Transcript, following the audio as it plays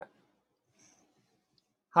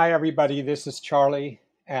Hi, everybody. This is Charlie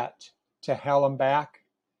at To Hell and Back,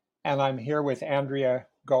 and I'm here with Andrea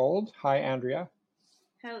Gold. Hi, Andrea.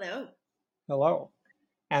 Hello. Hello.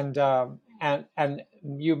 And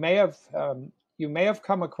you may have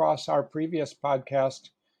come across our previous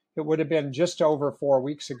podcast. It would have been just over 4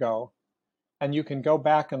 weeks ago, and you can go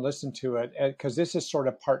back and listen to it because this is sort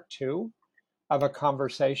of part two of a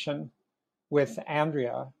conversation with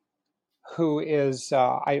Andrea, who is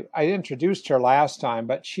I introduced her last time,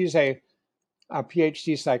 but she's a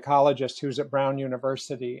PhD psychologist who's at Brown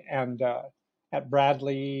University and at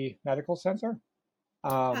Bradley Medical Center,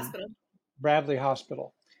 um, Hospital. Bradley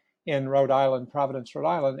Hospital in Rhode Island, Providence, Rhode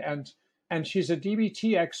Island, and she's a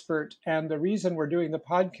DBT expert. And the reason we're doing the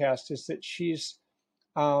podcast is that she's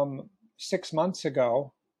um, 6 months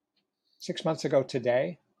ago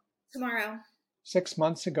today, Tomorrow. 6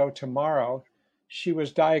 months ago tomorrow, she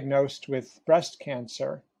was diagnosed with breast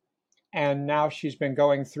cancer, and now she's been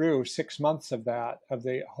going through 6 months of that, of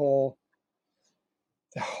the whole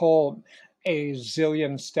a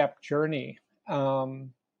zillion step journey.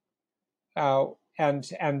 Um, uh,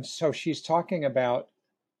 and so she's talking about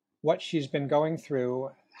what she's been going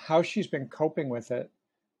through, how she's been coping with it,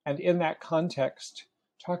 and in that context,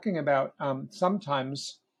 talking about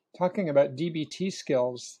sometimes talking about DBT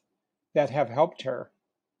skills that have helped her.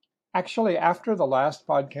 Actually, after the last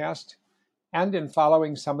podcast, and in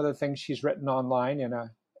following some of the things she's written online in a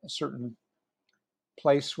certain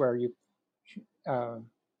place where uh,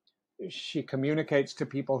 she communicates to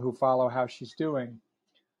people who follow how she's doing.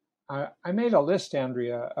 I made a list,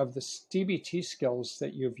 Andrea, of the DBT skills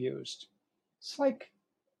that you've used. It's like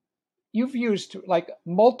you've used like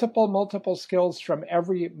multiple skills from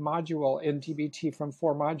every module in DBT from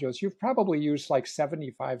 4 modules. You've probably used like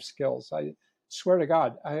 75 skills. I swear to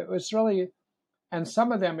God. It was really, and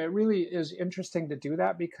some of them, it really is interesting to do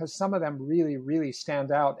that because some of them really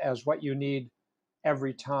stand out as what you need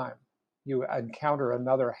every time you encounter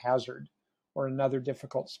another hazard or another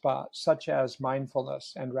difficult spot, such as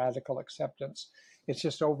mindfulness and radical acceptance. It's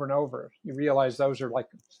just over and over. You realize those are like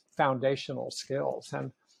foundational skills.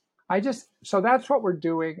 And so that's what we're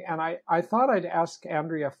doing. And I thought I'd ask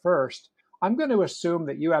Andrea first. I'm going to assume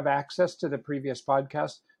that you have access to the previous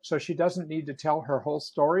podcast, so she doesn't need to tell her whole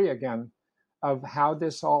story again of how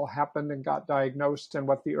this all happened and got diagnosed and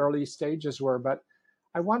what the early stages were. But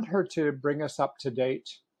I want her to bring us up to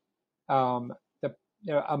date.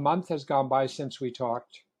 A month has gone by since we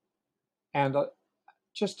talked, and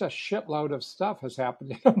just a shitload of stuff has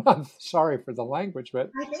happened in a month. Sorry for the language, but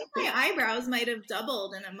I think my eyebrows might have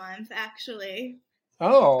doubled in a month, actually.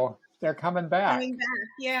 oh, they're coming back. Coming back,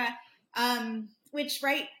 yeah. Which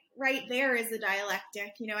right there is a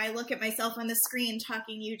dialectic. You know, I look at myself on the screen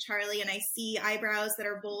talking to you, Charlie, and I see eyebrows that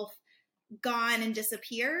are both gone and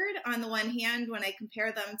disappeared on the one hand when I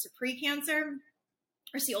compare them to pre-cancer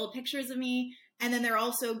or see old pictures of me, and then they're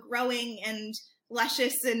also growing and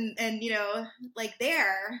luscious and you know, like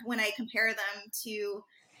there when I compare them to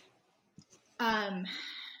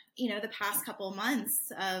you know, the past couple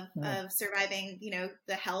months of surviving, you know,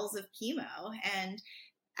 the hells of chemo. And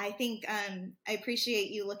I think I appreciate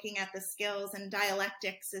you looking at the skills, and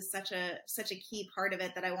dialectics is such a key part of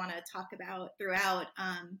it that I want to talk about throughout.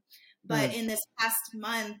 But in this past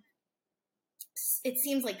month, it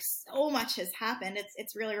seems like so much has happened.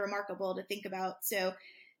 It's really remarkable to think about. So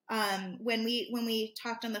when we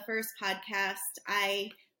talked on the first podcast, I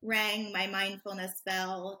rang my mindfulness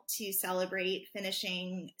bell to celebrate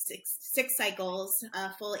finishing six cycles,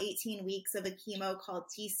 a full 18 weeks of a chemo called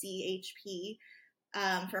TCHP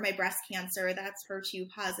for my breast cancer. That's HER2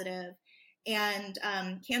 positive. And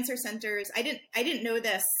cancer centers, I didn't know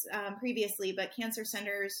this previously, but cancer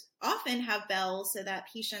centers often have bells so that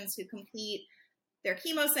patients who complete their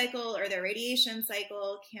chemo cycle or their radiation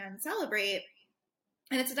cycle can celebrate.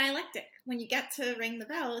 And it's a dialectic. When you get to ring the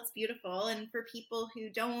bell, it's beautiful. And for people who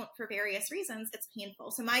don't, for various reasons, it's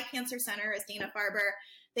painful. So my cancer center is Dana-Farber.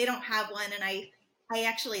 They don't have one. And I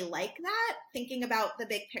actually like that, thinking about the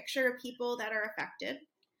big picture of people that are affected.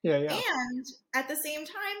 Yeah. And at the same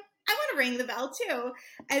time, I want to ring the bell too.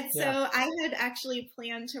 And so I had actually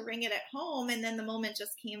planned to ring it at home. And then the moment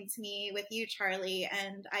just came to me with you, Charlie.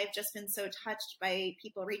 And I've just been so touched by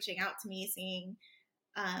people reaching out to me, saying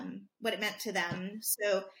what it meant to them.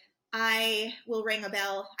 So I will ring a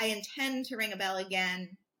bell. I intend to ring a bell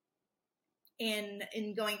again in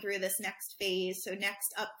going through this next phase. So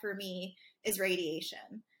next up for me is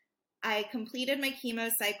radiation. I completed my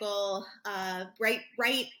chemo cycle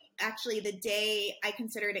right actually the day I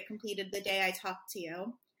considered it completed, the day I talked to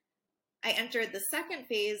you. I entered the second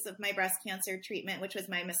phase of my breast cancer treatment, which was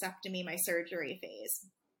my mastectomy, my surgery phase.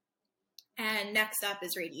 And next up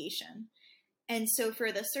is radiation. And so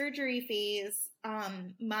for the surgery phase,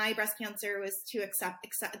 my breast cancer was too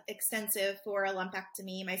extensive for a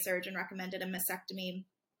lumpectomy. My surgeon recommended a mastectomy.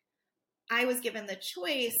 I was given the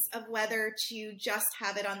choice of whether to just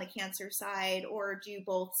have it on the cancer side or do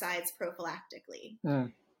both sides prophylactically.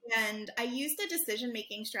 And I used a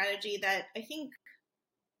decision-making strategy that I think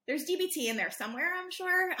there's DBT in there somewhere, I'm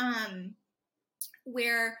sure,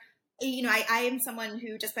 where, you know, I am someone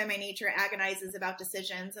who just by my nature agonizes about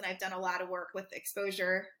decisions, and I've done a lot of work with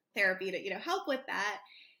exposure therapy to, you know, help with that,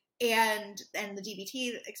 and the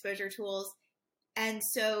DBT exposure tools. And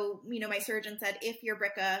so, you know, my surgeon said, if you're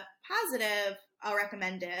BRCA positive, I'll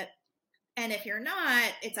recommend it. And if you're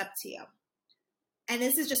not, it's up to you. And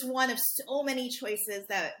this is just one of so many choices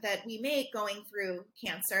that we make going through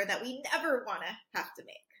cancer that we never want to have to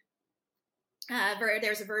make.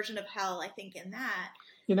 There's a version of hell, I think, in that.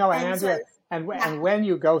 You know, And Andrea, and when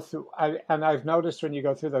you go through, and I've noticed when you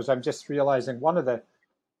go through those, I'm just realizing one of the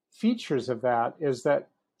features of that is that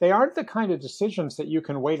they aren't the kind of decisions that you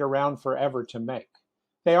can wait around forever to make.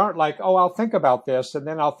 They aren't like, oh, I'll think about this, and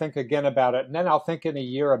then I'll think again about it, and then I'll think in a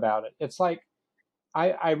year about it. It's like,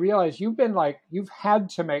 I realize you've had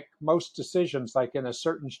to make most decisions like in a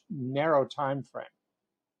certain narrow time frame,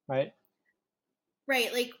 right?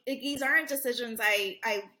 Right. Like these aren't decisions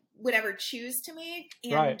I would ever choose to make.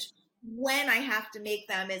 And right. When I have to make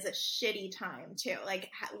them is a shitty time too. Like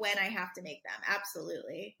when I have to make them.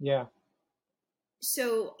 Absolutely. Yeah.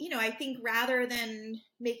 So, you know, I think rather than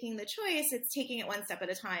making the choice, it's taking it one step at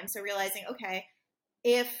a time. So realizing, okay,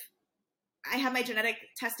 if I have my genetic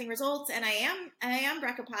testing results and I am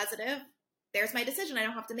BRCA positive, there's my decision. I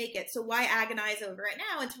don't have to make it. So why agonize over it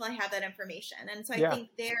now until I have that information? And so I think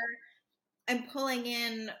I'm pulling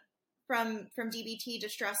in from DBT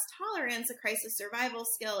distress tolerance, a crisis survival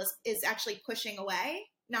skill is actually pushing away,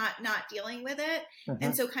 not dealing with it.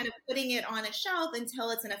 And so kind of putting it on a shelf until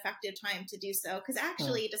it's an effective time to do so. Because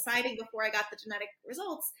actually deciding before I got the genetic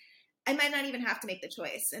results, I might not even have to make the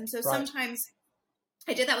choice. And so sometimes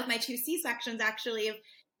I did that with my 2 C-sections actually.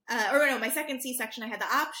 My second C-section, I had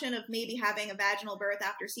the option of maybe having a vaginal birth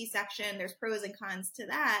after C-section. There's pros and cons to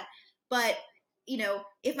that. But, you know,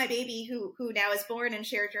 if my baby who now is born and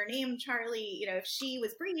shares your name, Charlie, you know, if she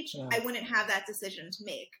was breached, I wouldn't have that decision to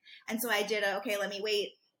make. And so I did okay, let me wait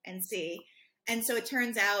and see. And so it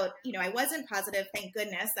turns out, you know, I wasn't positive. Thank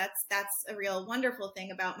goodness. That's a real wonderful thing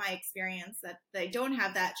about my experience, that I don't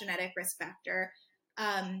have that genetic risk factor.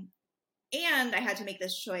 And I had to make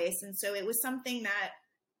this choice. And so it was something that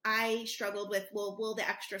I struggled with. Well, will the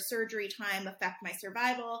extra surgery time affect my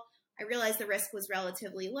survival? I realized the risk was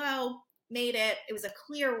relatively low, made it. It was a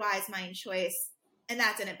clear, wise mind choice. And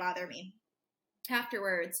that didn't bother me.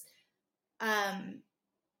 Afterwards,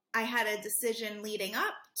 I had a decision leading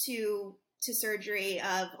up to surgery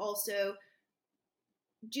of also,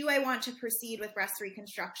 do I want to proceed with breast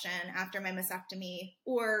reconstruction after my mastectomy,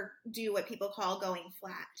 or do what people call going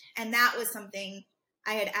flat? And that was something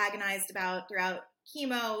I had agonized about throughout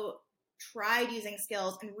chemo, tried using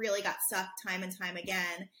skills, and really got stuck time and time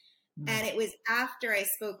again. And it was after I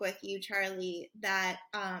spoke with you, Charlie, that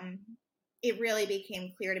it really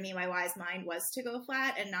became clear to me my wise mind was to go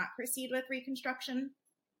flat and not proceed with reconstruction.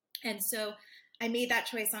 And so I made that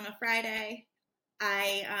choice on a Friday.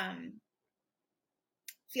 I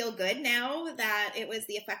feel good now that it was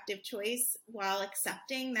the effective choice, while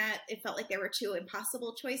accepting that it felt like there were 2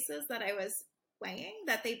 impossible choices that I was weighing,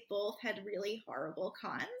 that they both had really horrible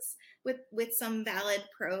cons with some valid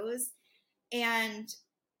pros. And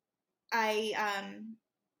I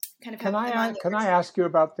kind of can I ask you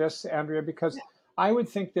about this, Andrea? Because I would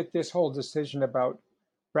think that this whole decision about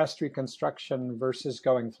breast reconstruction versus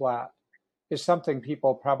going flat is something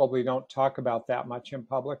people probably don't talk about that much in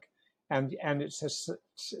public. And it's a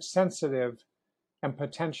sensitive and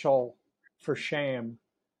potential for shame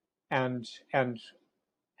and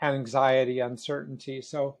anxiety, uncertainty.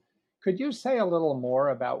 So could you say a little more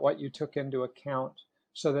about what you took into account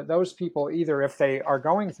so that those people, either if they are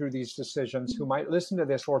going through these decisions who might listen to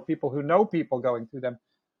this, or people who know people going through them,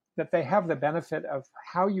 that they have the benefit of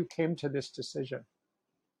how you came to this decision?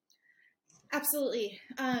 Absolutely.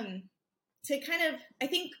 To kind of, I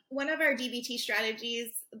think one of our DBT strategies,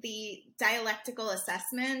 the dialectical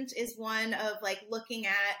assessment, is one of like looking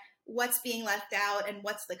at what's being left out and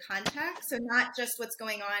what's the context. So not just what's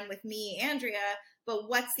going on with me, Andrea, but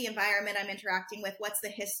what's the environment I'm interacting with? What's the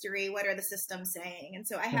history? What are the systems saying? And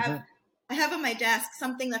so I have on my desk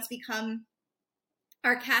something that's become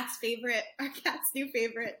our cat's new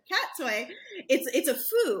favorite cat toy. It's a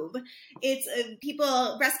foob.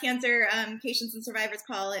 Breast cancer patients and survivors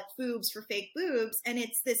call it foobs for fake boobs. And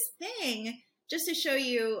it's this thing, just to show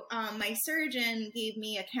you, my surgeon gave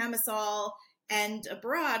me a camisole and a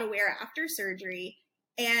bra to wear after surgery.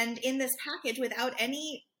 And in this package, without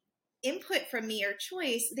any input from me or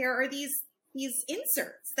choice, there are these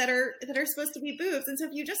inserts that are supposed to be boobs. And so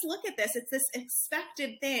if you just look at this, it's this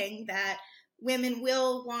expected thing that women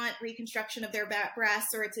will want reconstruction of their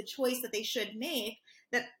breasts, or it's a choice that they should make,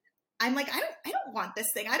 that I'm like, I don't want this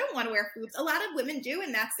thing. I don't want to wear boobs. A lot of women do,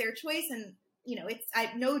 and that's their choice. And,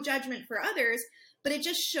 no judgment for others, but it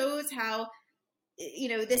just shows how,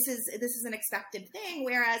 this is an expected thing.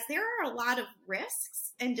 Whereas there are a lot of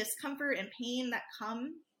risks and discomfort and pain that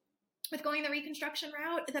come with going the reconstruction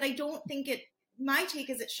route that I don't think my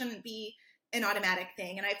take is it shouldn't be an automatic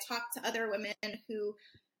thing. And I've talked to other women who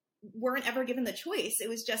weren't ever given the choice. It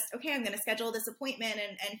was just, okay, I'm going to schedule this appointment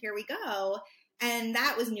and here we go. And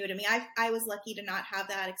that was new to me. I was lucky to not have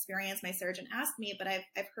that experience. My surgeon asked me, but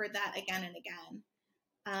I've heard that again and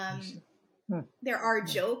again. There are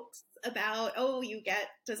jokes about, oh, you get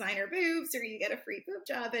designer boobs or you get a free boob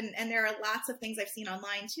job. And there are lots of things I've seen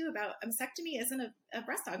online too about mastectomy isn't a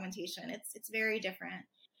breast augmentation. It's very different.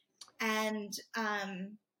 And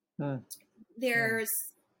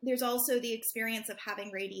there's also the experience of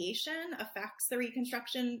having radiation affects the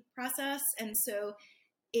reconstruction process. And so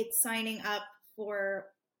it's signing up for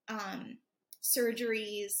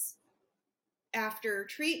surgeries after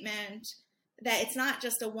treatment, that it's not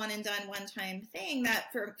just a one and done, one time thing. That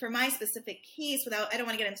for my specific case, I don't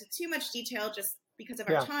want to get into too much detail just because of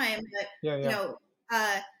our time,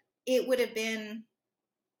 but it would have been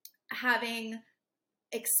having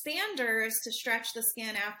expanders to stretch the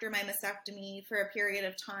skin after my mastectomy for a period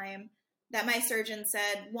of time, that my surgeon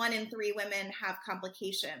said 1 in 3 women have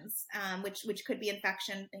complications, which could be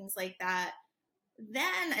infection, things like that.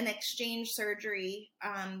 Then an exchange surgery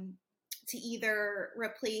to either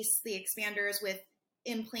replace the expanders with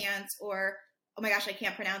implants or, oh my gosh, I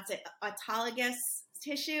can't pronounce it, autologous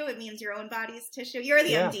tissue. It means your own body's tissue. You're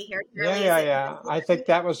the MD here. Yeah. I think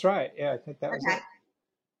that was right. Yeah, I think that was it.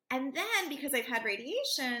 And then because I've had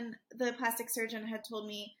radiation, the plastic surgeon had told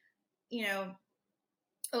me, if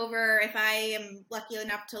I am lucky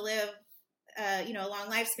enough to live, a long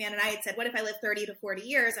lifespan, and I had said, what if I live 30 to 40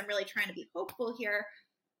 years? I'm really trying to be hopeful here.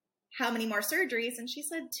 How many more surgeries? And she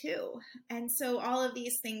said 2. And so all of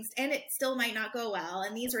these things, and it still might not go well.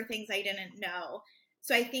 And these were things I didn't know.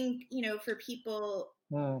 So I think, for people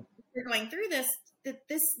who are going through this, that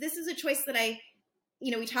this is a choice that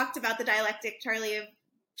we talked about the dialectic, Charlie, of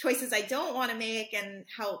choices I don't want to make and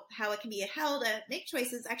how it can be held to make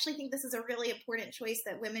choices. I actually think this is a really important choice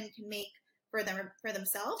that women can make for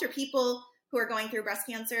themselves, or people who are going through breast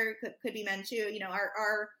cancer, could be men too,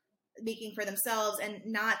 are making for themselves, and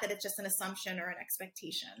not that it's just an assumption or an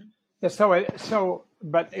expectation. Yeah,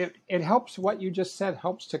 but it helps, what you just said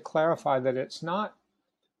helps to clarify that it's not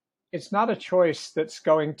a choice that's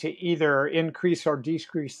going to either increase or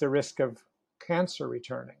decrease the risk of cancer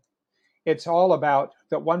returning. It's all about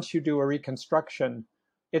that once you do a reconstruction,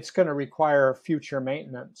 it's going to require future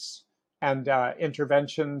maintenance and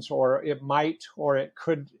interventions, or it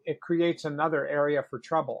creates another area for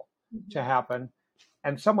trouble to happen.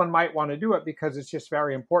 And someone might want to do it because it's just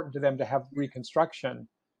very important to them to have reconstruction.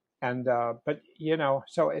 And,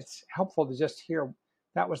 so it's helpful to just hear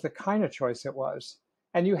that was the kind of choice it was.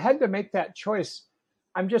 And you had to make that choice.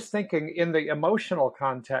 I'm just thinking in the emotional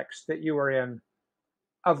context that you were in,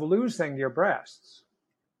 of losing your breasts.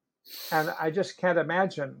 And I just can't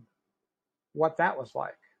imagine what that was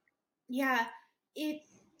like. Yeah,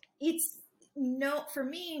 it's for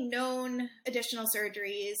me, known additional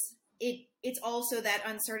surgeries. It's also that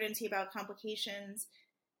uncertainty about complications,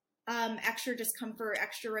 extra discomfort,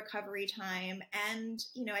 extra recovery time. And,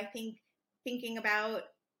 I think thinking about,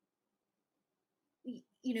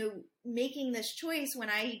 making this choice when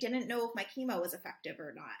I didn't know if my chemo was effective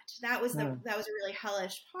or not. That was a really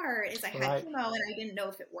hellish part, is I had chemo and I didn't know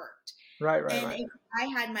if it worked. Right. If I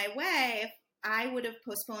had my way, I would have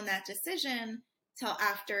postponed that decision till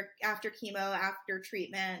after chemo, after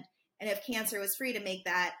treatment, and if cancer was free, to make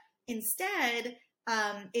that. Instead,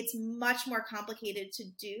 it's much more complicated to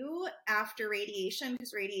do after radiation,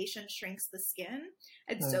 because radiation shrinks the skin.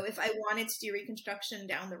 And so if I wanted to do reconstruction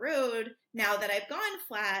down the road, now that I've gone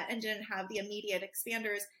flat and didn't have the immediate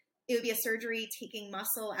expanders, it would be a surgery taking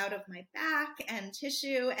muscle out of my back and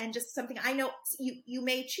tissue, and just something I know you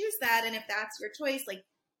may choose that. And if that's your choice, like,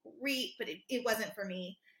 great, but it wasn't for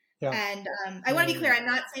me. Yeah. And I want to be clear, I'm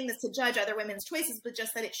not saying this to judge other women's choices, but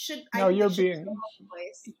just that it should, No, I think it should be a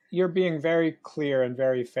choice. you're being very clear and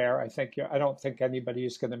very fair. I don't think anybody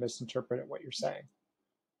is going to misinterpret what you're saying.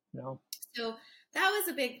 No. So that was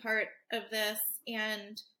a big part of this.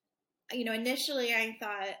 And, initially I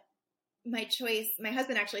thought my choice, my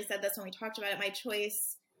husband actually said this when we talked about it, my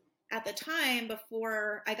choice at the time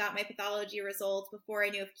before I got my pathology results, before I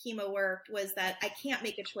knew if chemo worked, was that I can't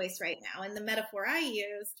make a choice right now. And the metaphor I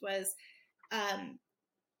used was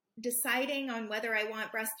deciding on whether I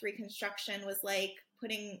want breast reconstruction was like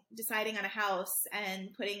deciding on a house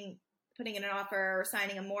and putting in an offer or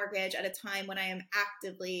signing a mortgage at a time when I am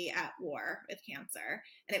actively at war with cancer.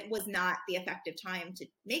 And it was not the effective time to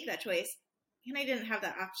make that choice. And I didn't have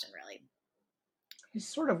that option really.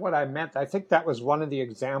 It's sort of what I meant. I think that was one of the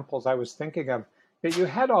examples I was thinking of, that you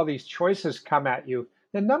had all these choices come at you.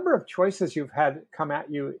 The number of choices you've had come at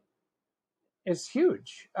you is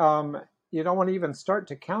huge. You don't want to even start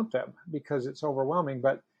to count them because it's overwhelming.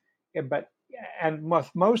 But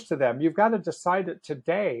most of them, you've got to decide it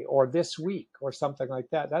today or this week or something like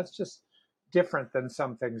that. That's just different than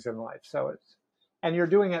some things in life. And you're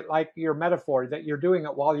doing it like your metaphor that you're doing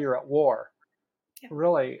it while you're at war. Yeah.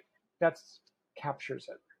 Really, that captures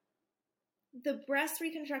it. The breast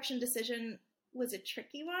reconstruction decision was a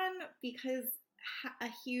tricky one because a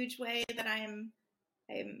huge way that I'm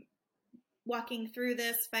walking through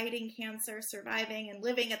this, fighting cancer, surviving, and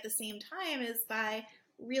living at the same time is by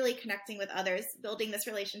really connecting with others, building this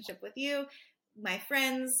relationship with you, my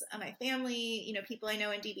friends, my family, people I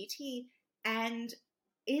know in DBT. And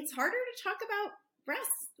it's harder to talk about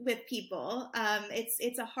breasts with people.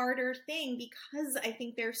 It's a harder thing because I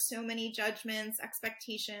think there's so many judgments,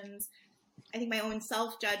 expectations, I think my own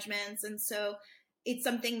self-judgments. And so it's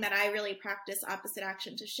something that I really practice opposite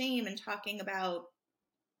action to shame and talking about,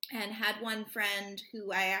 and had one friend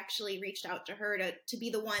who I actually reached out to her to be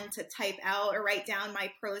the one to type out or write down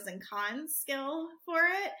my pros and cons skill for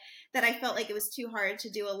it, that I felt like it was too hard to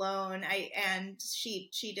do alone. And she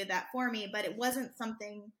did that for me, but it wasn't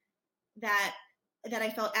something that I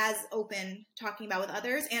felt as open talking about with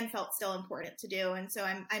others and felt still important to do. And so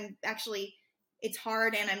I'm actually, it's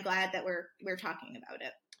hard, and I'm glad that we're talking about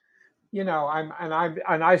it.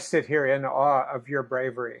 I sit here in awe of your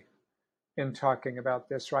bravery in talking about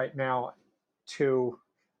this right now.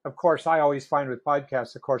 Of course, I always find with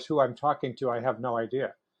podcasts, of course, who I'm talking to, I have no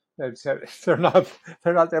idea. They're not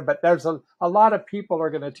there, but there's a lot of people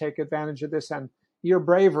are going to take advantage of this, and your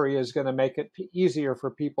bravery is going to make it easier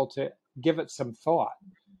for people to give it some thought,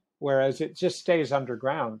 whereas it just stays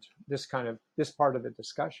underground, this part of the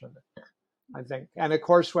discussion, I think. And of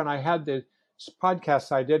course, when I had the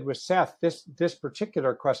podcast I did with Seth, this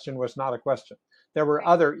particular question was not a question. There were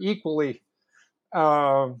other equally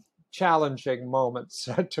challenging moments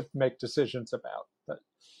to make decisions about, but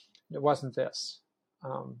it wasn't this.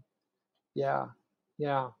 Yeah.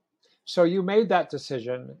 So you made that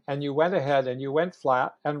decision, and you went ahead and you went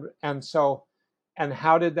flat, and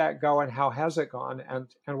how did that go, and how has it gone,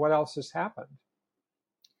 and what else has happened?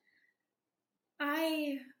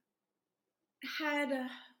 I had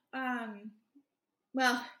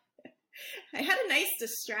I had a nice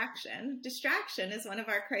distraction. Distraction is one of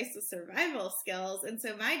our crisis survival skills. And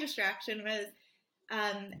so my distraction was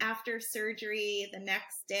after surgery the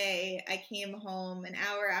next day, I came home an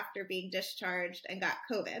hour after being discharged and got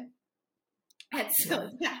COVID. And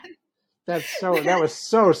so that was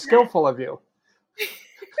so skillful of you.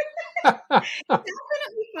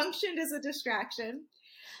 Definitely functioned as a distraction.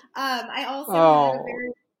 I also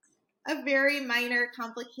had a very minor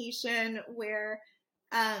complication where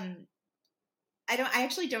I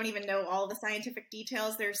actually don't even know all the scientific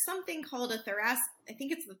details. There's something called I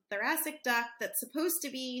think it's the thoracic duct that's supposed to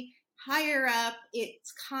be higher up.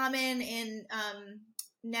 It's common in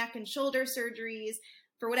neck and shoulder surgeries.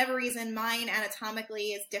 For whatever reason, mine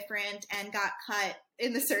anatomically is different and got cut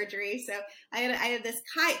in the surgery. So I had this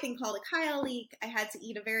thing called a chyle leak. I had to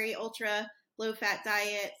eat a very ultra low-fat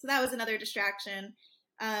diet. So that was another distraction.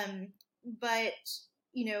 But,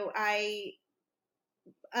 no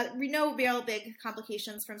real big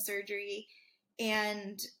complications from surgery.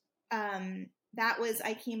 And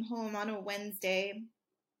I came home on a Wednesday,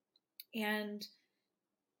 and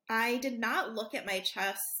I did not look at my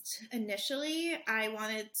chest initially. I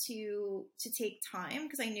wanted to take time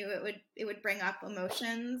because I knew it would bring up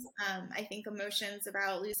emotions. I think emotions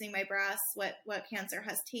about losing my breasts, what cancer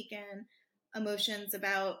has taken, emotions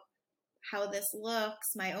about how this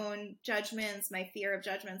looks, my own judgments, my fear of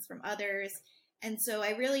judgments from others. And so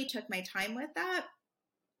I really took my time with that.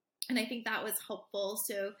 And I think that was helpful.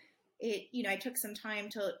 So I took some time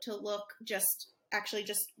to look just actually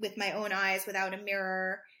just with my own eyes without a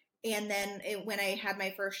mirror. And then when I had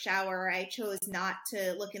my first shower, I chose not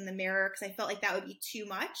to look in the mirror because I felt like that would be too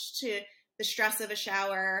much to the stress of a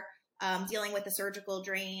shower, dealing with the surgical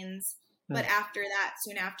drains. But after that,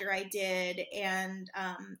 soon after I did, and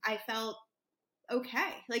I felt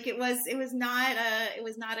okay. Like it was not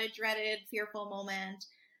a dreaded, fearful moment.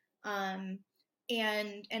 And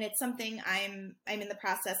it's something I'm in the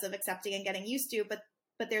process of accepting and getting used to, but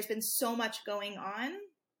there's been so much going on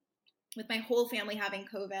with my whole family having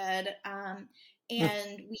COVID.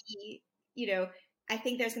 And we, I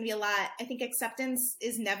think there's going to be a lot. I think acceptance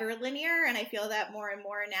is never linear. And I feel that more and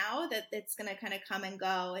more now, that it's going to kind of come and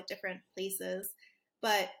go at different places.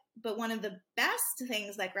 But one of the best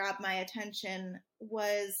things that grabbed my attention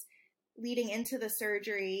was leading into the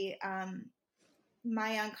surgery.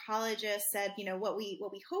 My oncologist said, what we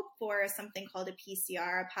hope for is something called a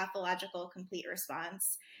PCR, a pathological complete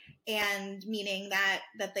response, and meaning that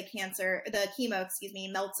the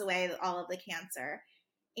chemo, melts away all of the cancer.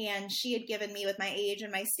 And she had given me, with my age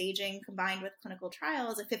and my staging combined with clinical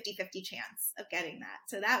trials, a 50-50 chance of getting that.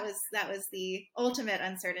 So that was the ultimate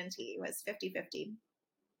uncertainty, was 50-50.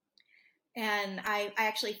 And I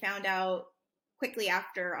actually found out quickly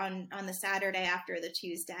after, on the Saturday after the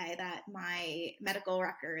Tuesday, that my medical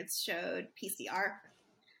records showed PCR.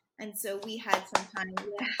 And so we had some time.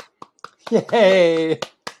 Yeah. Yay!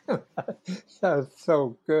 That's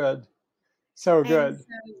so good. So good. And so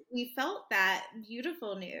we felt that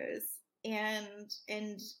beautiful news, and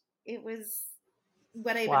it was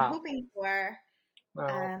what I've been hoping for.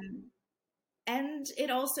 Wow. And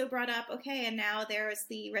it also brought up, okay, and now there's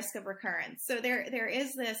the risk of recurrence. So there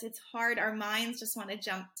is this, it's hard. Our minds just want to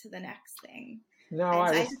jump to the next thing. No, and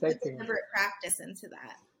I so was thinking. Deliberate practice into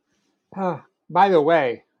that. By the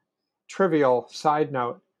way, trivial side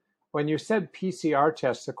note, when you said PCR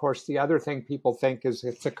tests, of course, the other thing people think is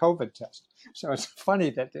it's a COVID test. So it's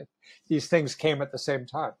funny that these things came at the same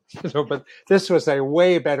time. But this was a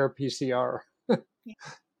way better PCR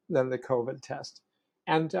than the COVID test.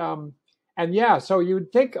 And yeah, so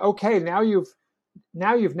you'd think, okay, now you've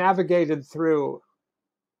navigated through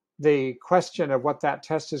the question of what that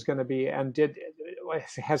test is going to be, and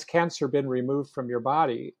has cancer been removed from your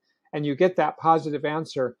body, and you get that positive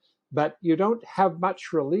answer, but you don't have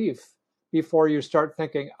much relief before you start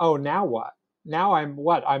thinking, oh, now what? Now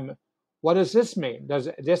what does this mean?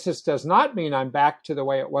 This does not mean I'm back to the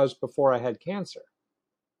way it was before I had cancer.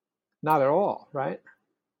 Not at all, right?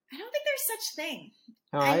 I don't think there's such thing.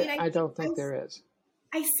 No, I don't think there is.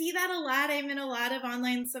 I see that a lot. I'm in a lot of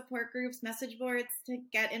online support groups, message boards to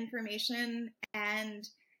get information, and,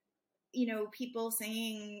 people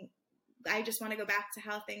saying, I just want to go back to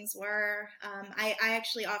how things were. I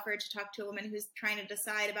actually offered to talk to a woman who's trying to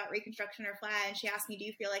decide about reconstruction or flat, and she asked me, do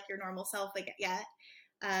you feel like your normal self yet?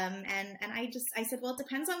 And I said, well, it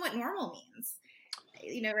depends on what normal means.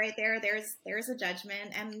 Right there's a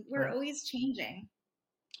judgment, and we're always changing.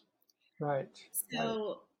 Right.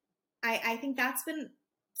 So right. I think that's been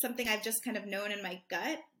something I've just kind of known in my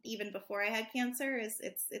gut, even before I had cancer, is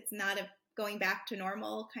it's not a going back to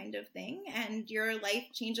normal kind of thing, and your life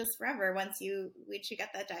changes forever once you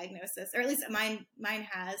get that diagnosis, or at least mine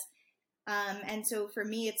has. And so for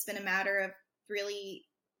me, it's been a matter of really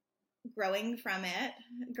growing from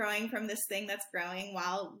this thing that's growing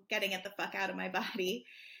while getting it the fuck out of my body.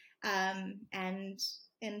 And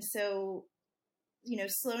so,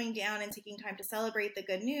 slowing down and taking time to celebrate the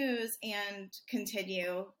good news and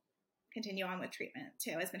continue on with treatment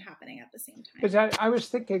too has been happening at the same time. But I was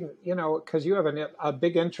thinking, because you have a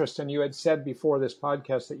big interest, and you had said before this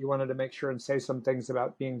podcast that you wanted to make sure and say some things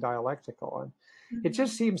about being dialectical. And it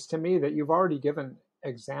just seems to me that you've already given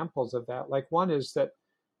examples of that. Like, one is that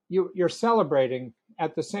you're celebrating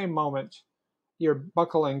at the same moment you're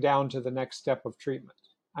buckling down to the next step of treatment.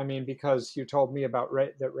 I mean, because you told me about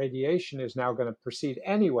that radiation is now going to proceed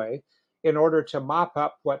anyway in order to mop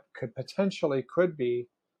up what could be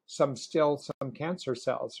some cancer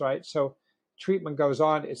cells, right? So treatment goes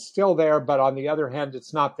on, it's still there, but on the other hand,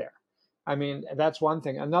 it's not there. I mean, that's one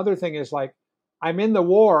thing. Another thing is, like, I'm in the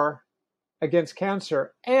war against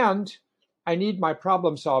cancer, and I need my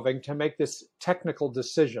problem solving to make this technical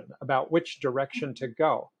decision about which direction to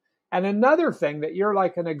go. And another thing that you're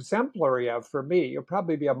like an exemplary of for me, you'll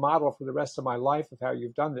probably be a model for the rest of my life of how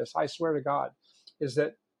you've done this, I swear to God, is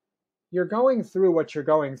that you're going through what you're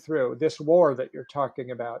going through, this war that you're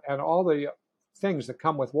talking about, and all the things that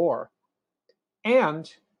come with war. And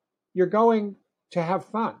you're going to have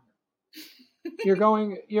fun.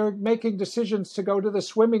 You're making decisions to go to the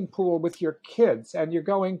swimming pool with your kids, and you're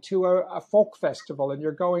going to a folk festival, and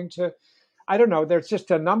you're going to, I don't know, there's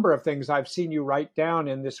just a number of things I've seen you write down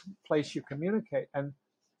in this place you communicate, and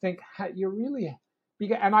think you really,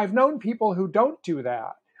 and I've known people who don't do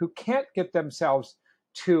that, who can't get themselves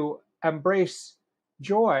to embrace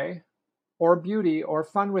joy or beauty or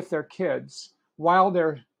fun with their kids while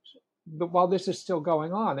this is still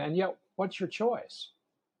going on. And yet, what's your choice?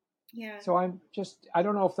 Yeah. So I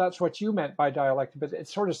don't know if that's what you meant by dialectic, but it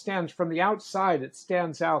sort of stands from the outside. It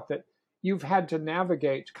stands out that you've had to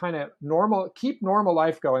navigate kind of keep normal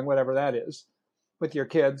life going, whatever that is, with your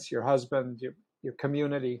kids, your husband, your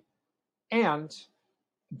community, and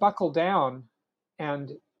buckle down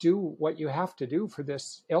and do what you have to do for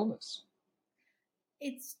this illness.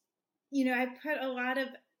 It's, I put a lot of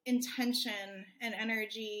intention and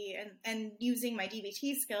energy and using my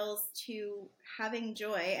DBT skills to having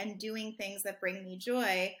joy and doing things that bring me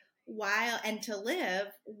joy and to live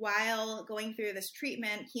while going through this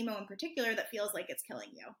treatment, chemo in particular, that feels like it's killing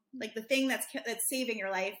you. Like the thing that's saving your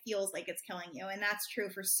life feels like it's killing you. And that's true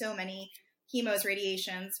for so many chemos,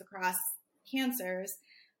 radiations across cancers.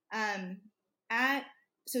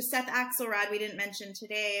 So Seth Axelrod, we didn't mention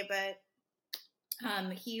today, but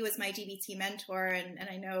he was my DBT mentor, and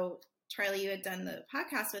I know, Charlie, you had done the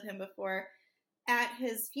podcast with him before. At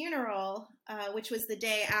his funeral, which was the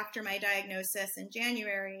day after my diagnosis in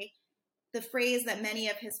January, the phrase that many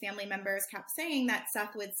of his family members kept saying that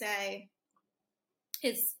Seth would say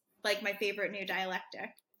is like my favorite new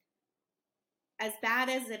dialectic. As bad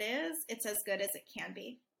as it is, it's as good as it can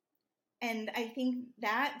be. And I think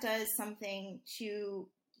that does something to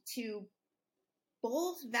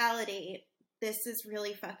both validate this is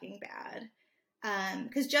really fucking bad.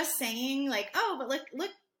 Because just saying like, oh, but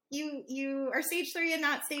look, you are stage 3 and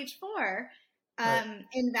not stage 4, Right.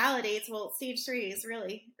 invalidates, well, stage 3 is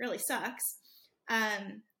really, really sucks.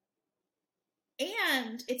 And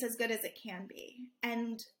it's as good as it can be.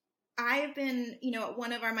 And I've been,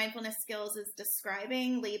 one of our mindfulness skills is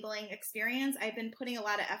describing, labeling experience. I've been putting a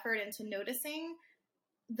lot of effort into noticing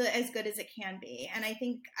the as good as it can be. And I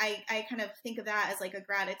think I kind of think of that as like a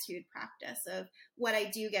gratitude practice of what I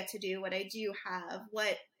do get to do, what I do have,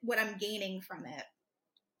 what I'm gaining from it.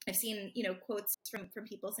 I've seen, quotes from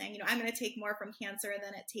people saying, I'm going to take more from cancer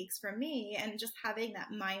than it takes from me. And just having that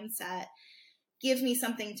mindset gives me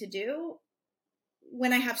something to do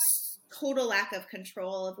when I have total lack of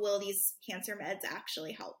control of will these cancer meds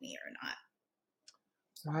actually help me or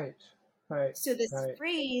not. Right. Right. So this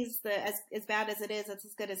phrase, as bad as it is, it's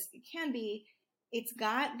as good as it can be, it's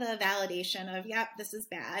got the validation of, yep, this is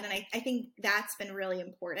bad. And I think that's been really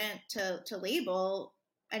important to label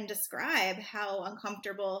and describe how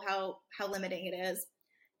uncomfortable, how limiting it is.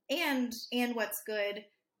 And what's good,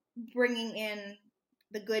 bringing in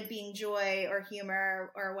the good being joy or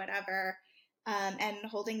humor or whatever, and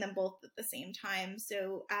holding them both at the same time.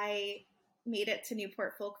 So I made it to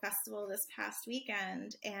Newport Folk Festival this past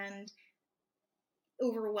weekend, and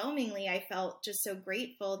overwhelmingly, I felt just so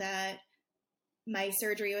grateful that my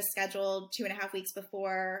surgery was scheduled 2.5 weeks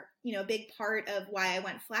before. A big part of why I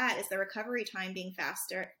went flat is the recovery time being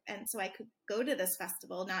faster. And so I could go to this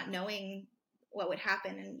festival not knowing what would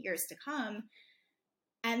happen in years to come.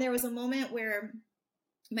 And there was a moment where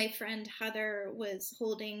my friend Heather was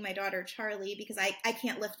holding my daughter Charlie, because I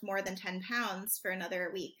can't lift more than 10 pounds for another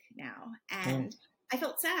week now. And I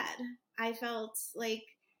felt sad. I felt like,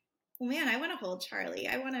 oh man, I want to hold Charlie.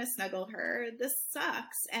 I want to snuggle her. This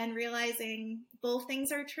sucks. And realizing both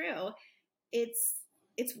things are true. It's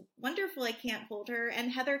wonderful I can't hold her,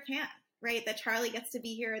 and Heather can't, right? That Charlie gets to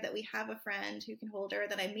be here, that we have a friend who can hold her,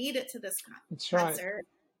 that I made it to this concert.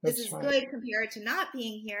 Right. This is good compared to not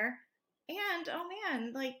being here. And, oh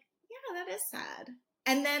man, like, yeah, that is sad.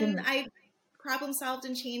 And then I problem solved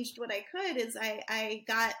and changed what I could is I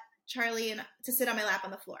got Charlie to sit on my lap on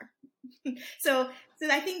the floor. So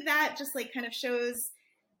I think that just like kind of shows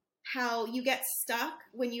how you get stuck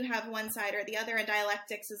when you have one side or the other, and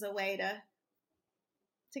dialectics is a way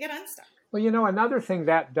to get unstuck. Well, another thing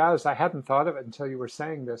that does, I hadn't thought of it until you were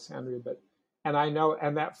saying this, Andrea, and I know,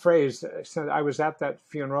 and that phrase, so I was at that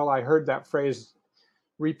funeral, I heard that phrase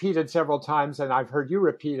repeated several times, and I've heard you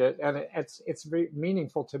repeat it, and it's very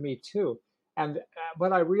meaningful to me too. And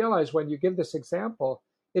what I realize when you give this example,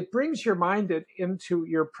 it brings your mind into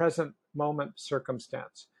your present moment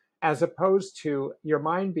circumstance, as opposed to your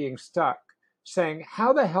mind being stuck saying,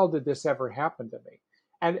 how the hell did this ever happen to me?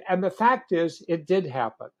 And the fact is, it did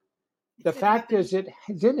happen. The fact is, it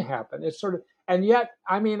did happen. It's sort of, and yet,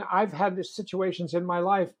 I mean, I've had these situations in my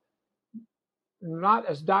life, not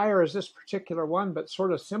as dire as this particular one, but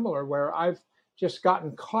sort of similar, where I've just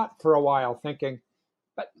gotten caught for a while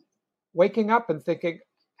waking up and thinking,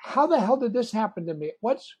 how the hell did this happen to me?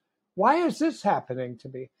 What why is this happening to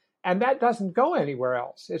me? And that doesn't go anywhere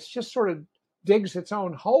else. It's just sort of digs its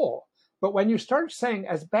own hole. But when you start saying,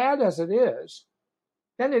 as bad as it is,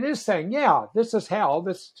 then it is saying, yeah, this is hell.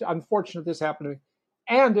 This unfortunate this happened to me.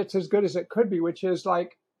 And it's as good as it could be, which is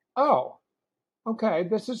like, oh, okay,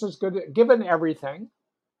 this is as good given everything.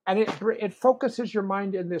 And it focuses your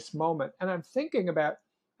mind in this moment. And I was thinking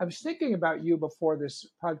about you before this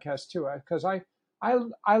podcast too, because I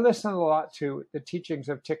listen a lot to the teachings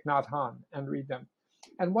of Thich Nhat Hanh and read them.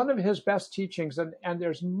 And one of his best teachings, and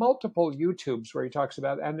there's multiple YouTubes where he talks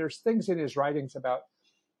about, and there's things in his writings about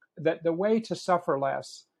that the way to suffer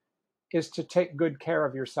less is to take good care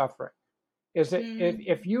of your suffering. Is that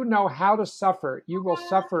if you know how to suffer, you will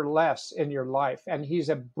suffer less in your life. And he's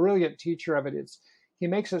a brilliant teacher of it. He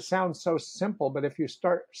makes it sound so simple, but if you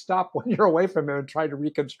stop when you're away from him and try to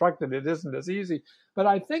reconstruct it, it isn't as easy. But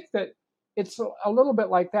I think that it's a little bit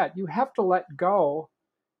like that. You have to let go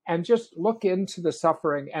and just look into the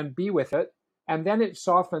suffering and be with it. And then it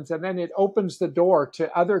softens, and then it opens the door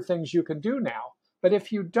to other things you can do now. But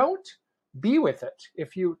if you don't be with it,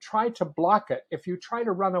 if you try to block it, if you try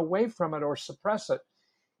to run away from it or suppress it,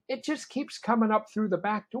 it just keeps coming up through the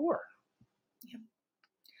back door.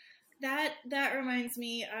 Yeah. That reminds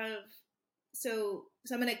me of, so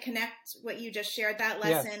I'm going to connect what you just shared, that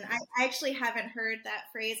lesson. Yes. I actually haven't heard that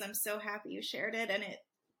phrase. I'm so happy you shared it, and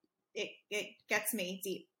it gets me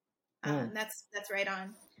deep. That's right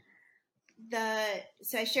on.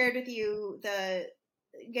 So I shared with you the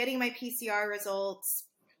getting my PCR results.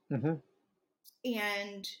 Mm-hmm.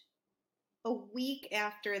 And a week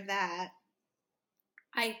after that,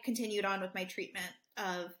 I continued on with my treatment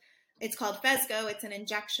of, it's called Phesgo. It's an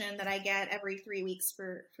injection that I get every 3 weeks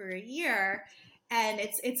for a year. And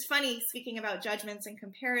it's funny, speaking about judgments and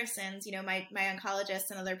comparisons, you know, my oncologist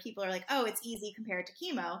and other people are like, oh, it's easy compared to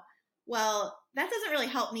chemo. Well, that doesn't really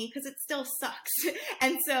help me because it still sucks.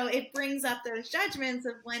 And so it brings up those judgments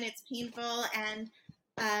of when it's painful. And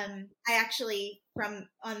I actually, on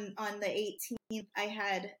the 18th, I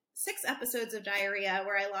had 6 episodes of diarrhea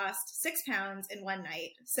where I lost 6 pounds in one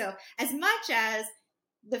night. So as much as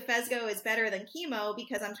the Phesgo is better than chemo,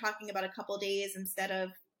 because I'm talking about a couple days instead of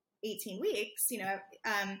 18 weeks, you know,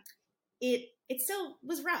 it still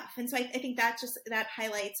was rough. And so I think that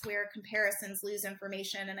highlights where comparisons lose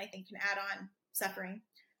information, and I think can add on suffering.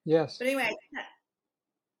 Yes. But anyway,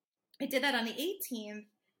 I did that on the 18th,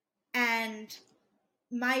 and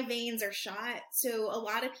my veins are shot. So a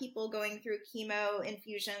lot of people going through chemo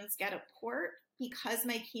infusions get a port. Because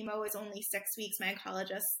my chemo is only 6 weeks, my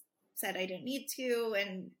oncologist said I didn't need to,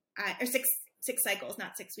 and or six cycles,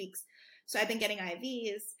 not 6 weeks. So I've been getting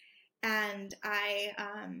IVs, and I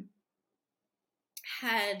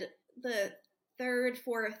had the 4th,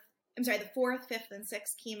 5th, and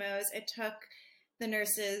 6th chemos. It took the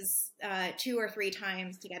nurses 2 or 3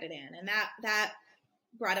 times to get it in, and that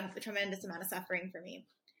brought a tremendous amount of suffering for me.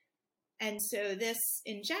 And so this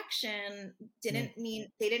injection didn't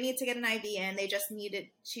mean they didn't need to get an IV in. They just needed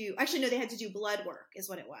to, actually, no, they had to do blood work is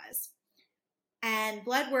what it was. And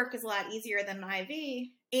blood work is a lot easier than an IV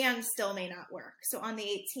and still may not work. So on the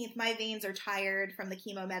 18th, my veins are tired from the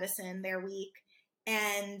chemo medicine. They're weak.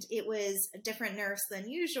 And it was a different nurse than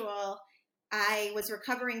usual. I was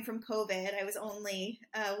recovering from COVID. I was only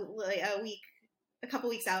a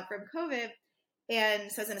couple weeks out from COVID.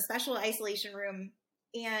 And so I was in a special isolation room,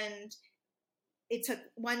 and it took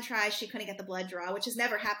one try. She couldn't get the blood draw, which has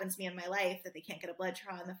never happened to me in my life, that they can't get a blood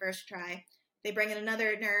draw in the first try. They bring in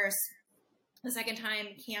another nurse. The second time,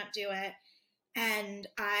 can't do it. And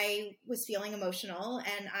I was feeling emotional,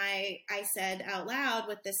 and I said out loud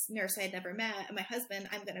with this nurse I had never met, my husband,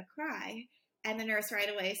 I'm going to cry. And the nurse right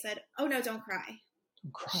away said, oh, no, don't cry.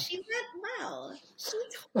 She meant well. She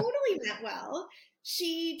totally meant well.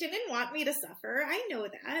 She didn't want me to suffer. I know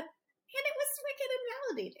that. And it was wicked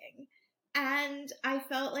and validating. And I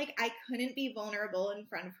felt like I couldn't be vulnerable in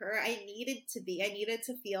front of her. I needed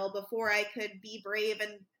to feel before I could be brave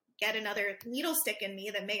and get another needle stick in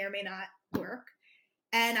me that may or may not work.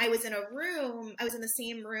 And I was in the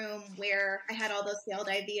same room where I had all those failed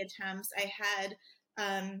IV attempts. I had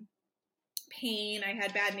pain, I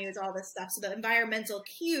had bad news, all this stuff. So the environmental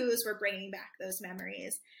cues were bringing back those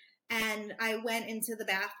memories. And I went into the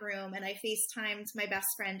bathroom and I FaceTimed my best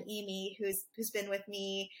friend, Amy, who's been with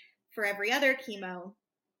me for every other chemo.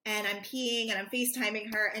 And I'm peeing and I'm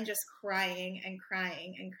FaceTiming her and just crying and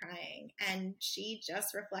crying and crying. And she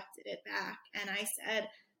just reflected it back. And I said,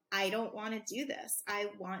 I don't want to do this. I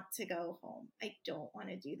want to go home. I don't want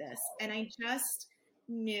to do this. And I just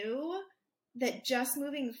knew that just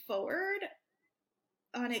moving forward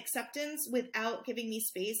on acceptance without giving me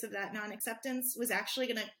space of that non-acceptance was actually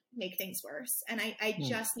going to make things worse. And I Mm.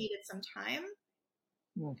 just needed some time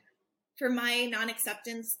Mm. for my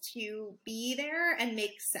non-acceptance to be there and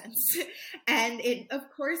make sense. And of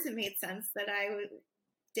course it made sense that I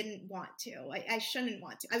didn't want to. I shouldn't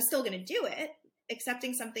want to. I was still going to do it.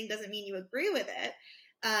 Accepting something doesn't mean you agree with it.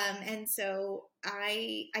 And so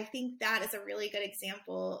I think that is a really good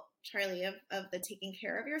example, Charlie, of the taking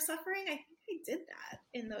care of your suffering. I think I did that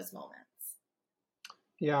in those moments.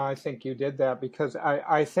 Yeah, I think you did that because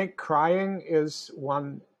I think crying is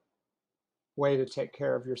one way to take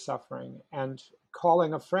care of your suffering, and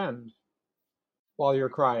calling a friend while you're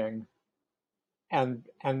crying and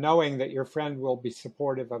knowing that your friend will be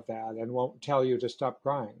supportive of that and won't tell you to stop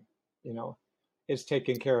crying, you know, is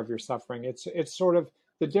taking care of your suffering. It's sort of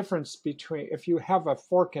the difference between if you have a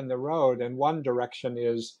fork in the road and one direction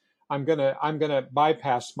is I'm gonna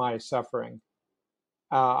bypass my suffering.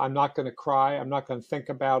 I'm not going to cry. I'm not going to think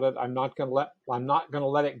about it. I'm not going to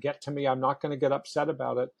let it get to me. I'm not going to get upset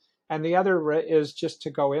about it. And the other is just to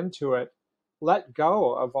go into it, let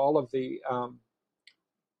go of all of the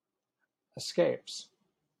escapes.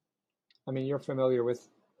 I mean, you're familiar with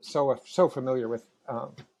so familiar with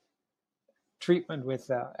treatment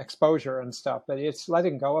with exposure and stuff, but it's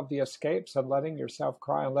letting go of the escapes and letting yourself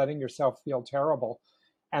cry and letting yourself feel terrible.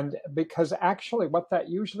 And because actually, what that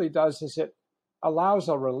usually does is it allows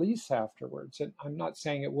a release afterwards. And I'm not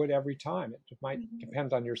saying it would every time. It might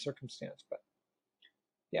depend on your circumstance, but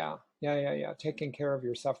yeah. Taking care of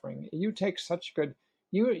your suffering. You take such good,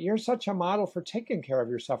 you're such a model for taking care of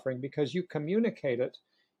your suffering because you communicate it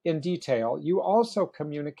in detail. You also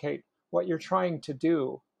communicate what you're trying to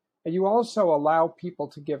do. And you also allow people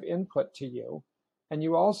to give input to you. And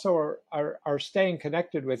you also are staying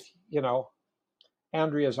connected with,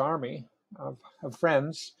 Andrea's army of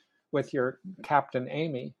friends with your Captain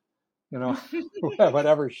Amy,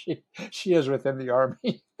 whatever she is within the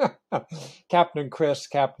army. Captain Chris,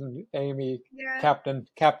 Captain Amy, Yeah.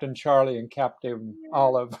 Captain Charlie, and Captain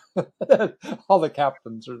Olive. All the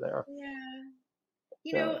captains are there.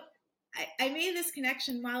 Yeah. I made this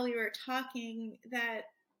connection while we were talking that,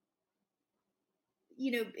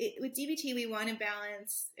 with DBT, we want to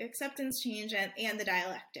balance acceptance, change, and the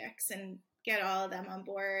dialectics and get all of them on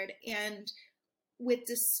board. And with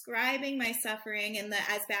describing my suffering and the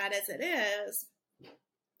as bad as it is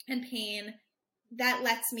and pain, that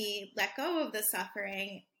lets me let go of the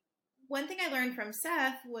suffering. One thing I learned from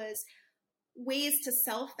Seth was ways to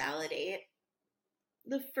self-validate.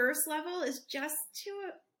 The first level is just to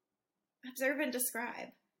observe and describe.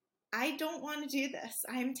 I don't want to do this.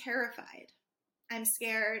 I'm terrified. I'm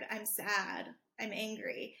scared. I'm sad. I'm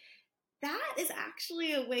angry. That is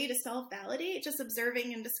actually a way to self-validate, just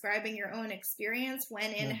observing and describing your own experience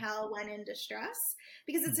when in hell, when in distress,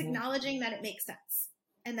 because it's acknowledging that it makes sense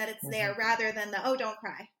and that it's there rather than the, oh, don't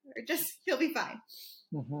cry, or just, you'll be fine.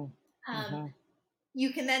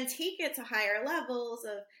 You can then take it to higher levels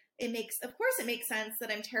of, of course it makes sense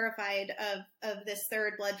that I'm terrified of this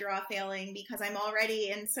third blood draw failing because I'm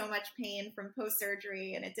already in so much pain from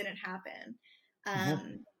post-surgery and it didn't happen.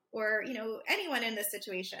 Or, anyone in this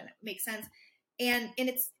situation, it makes sense. And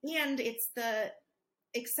it's the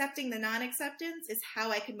accepting the non-acceptance is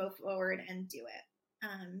how I can move forward and do it.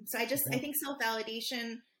 So I think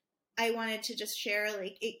self-validation, I wanted to just share,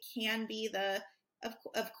 like, it can be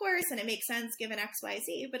of course, and it makes sense given X, Y,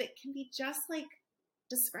 Z, but it can be just like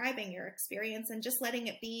describing your experience and just letting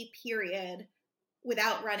it be, period,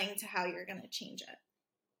 without running to how you're going to change it.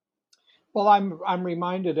 Well, I'm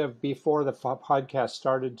reminded of before the podcast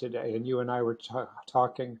started today, and you and I were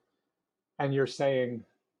talking, and you're saying,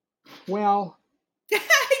 "Well, I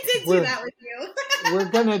did do that with you.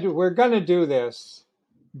 we're gonna do this,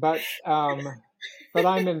 but I'm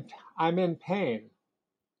in pain,"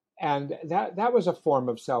 and that was a form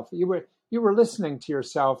of self. You were listening to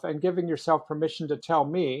yourself and giving yourself permission to tell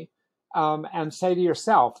me, and say to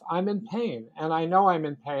yourself, "I'm in pain, and I know I'm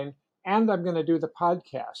in pain, and I'm going to do the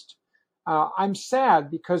podcast." I'm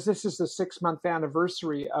sad because this is the 6-month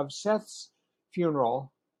anniversary of Seth's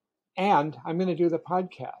funeral, and I'm going to do the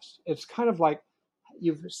podcast. It's kind of like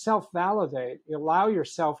you self-validate, you allow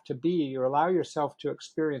yourself to be, you allow yourself to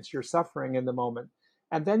experience your suffering in the moment,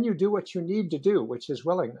 and then you do what you need to do, which is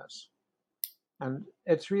willingness. And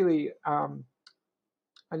it's really, I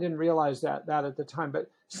didn't realize that at the time,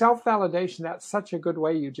 but self-validation, that's such a good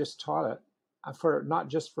way you just taught it, for not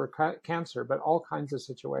just for cancer, but all kinds of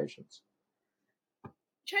situations.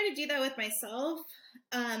 Try to do that with myself.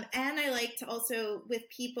 And I like to also with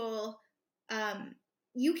people,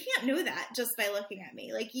 you can't know that just by looking at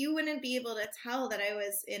me. Like, you wouldn't be able to tell that I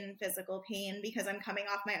was in physical pain because I'm coming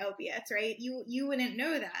off my opiates, right? You wouldn't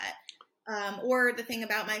know that. or the thing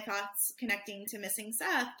about my thoughts connecting to missing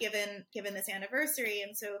Seth, given this anniversary.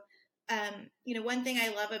 And so, one thing I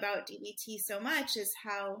love about DBT so much is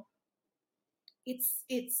how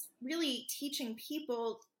it's really teaching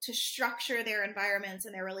people to structure their environments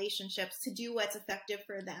and their relationships to do what's effective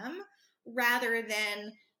for them, rather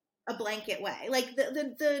than a blanket way. Like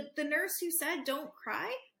the nurse who said don't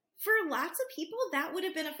cry, for lots of people that would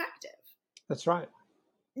have been effective. That's right.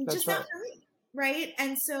 Just not for me, right?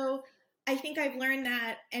 And so I think I've learned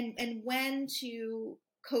that, and when to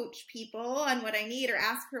coach people on what I need, or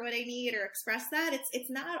ask for what I need, or express that. It's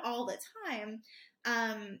not all the time,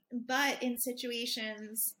 but in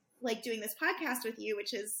situations like doing this podcast with you,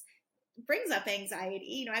 which brings up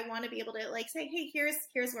anxiety. I want to be able to like say, hey,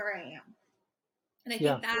 here's where I am, and I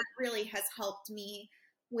think that really has helped me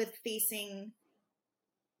with facing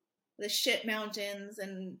the shit mountains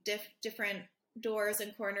and different doors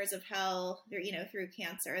and corners of hell, through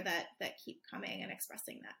cancer that keep coming, and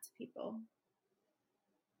expressing that to people.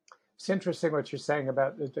 It's interesting what you're saying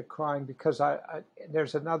about the crying, because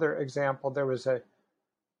there's another example. There was a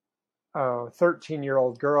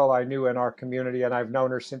 13-year-old girl I knew in our community, and I've known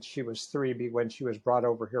her since she was 3, when she was brought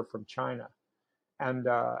over here from China. And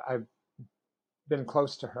I've been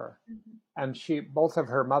close to her. Mm-hmm. And both of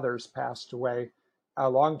her mothers passed away a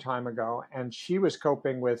long time ago, and she was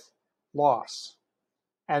coping with loss,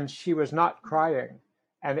 and she was not crying,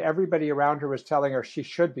 and everybody around her was telling her she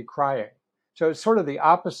should be crying. So it's sort of the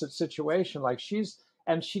opposite situation. Like she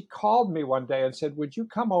called me one day and said, would you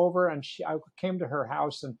come over? And I came to her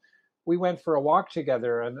house, and we went for a walk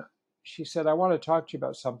together, and she said, I want to talk to you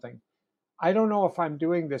about something. I don't know if I'm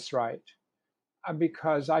doing this right,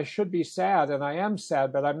 because I should be sad, and I am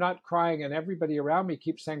sad, but I'm not crying. And everybody around me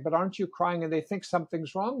keeps saying, but aren't you crying? And they think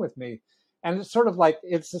something's wrong with me. And it's sort of like,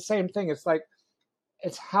 it's the same thing. It's like,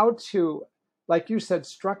 it's how to, like you said,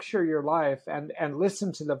 structure your life and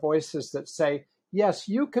listen to the voices that say, yes,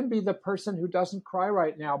 you can be the person who doesn't cry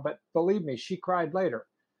right now, but believe me, she cried later.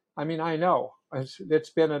 I mean, I know it's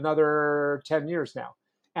been another 10 years now,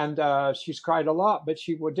 and she's cried a lot, but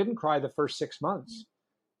she didn't cry the first 6 months.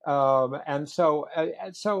 And so,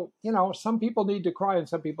 some people need to cry and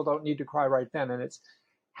some people don't need to cry right then. And it's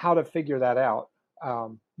how to figure that out.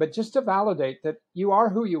 But just to validate that you are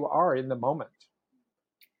who you are in the moment.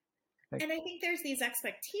 And I think there's these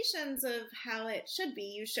expectations of how it should be.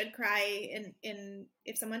 You should cry in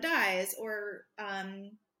if someone dies, or,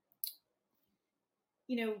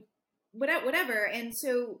 whatever. And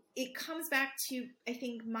so it comes back to, I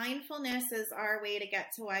think mindfulness is our way to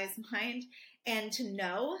get to wise mind, and to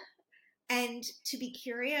know, and to be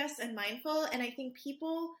curious and mindful. And I think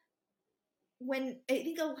I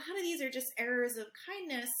think a lot of these are just errors of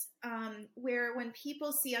kindness, where when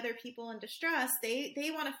people see other people in distress,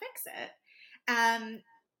 they want to fix it.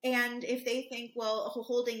 And if they think, well,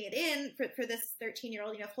 holding it in for this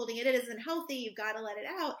 13-year-old, if holding it in isn't healthy, you've got to let it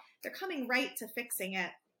out. They're coming right to fixing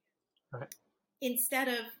it, right, instead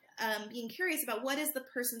of being curious about what is the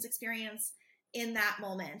person's experience in that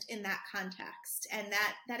moment, in that context, and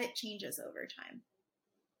that it changes over time.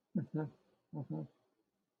 Mm-hmm. Mm-hmm.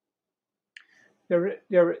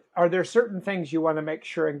 Are there certain things you want to make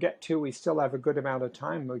sure and get to? We still have a good amount of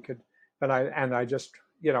time. I just,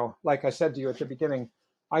 like I said to you at the beginning,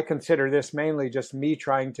 I consider this mainly just me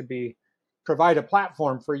trying to provide a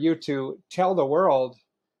platform for you to tell the world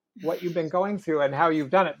what you've been going through and how you've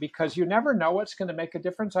done it, because you never know what's going to make a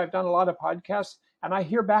difference. I've done a lot of podcasts, and I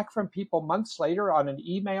hear back from people months later on an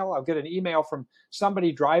email. I'll get an email from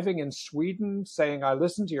somebody driving in Sweden saying, I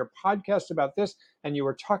listened to your podcast about this, and you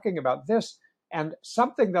were talking about this, and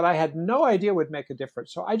something that I had no idea would make a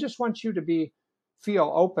difference. So I just want you to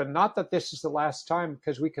feel open. Not that this is the last time,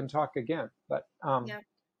 because we can talk again. But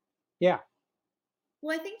yeah.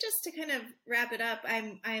 Well, I think just to kind of wrap it up,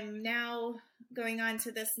 I'm now going on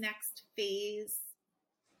to this next phase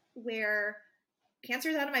where cancer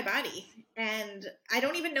is out of my body, and I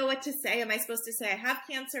don't even know what to say. Am I supposed to say I have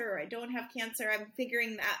cancer or I don't have cancer? I'm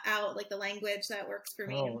figuring that out, like the language that works for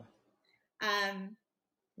me.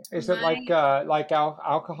 Is it like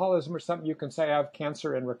alcoholism or something? You can say I have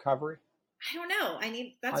cancer in recovery. I don't know. I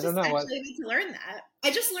need to learn that. I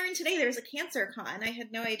just learned today there's a cancer con. I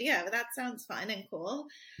had no idea, but that sounds fun and cool.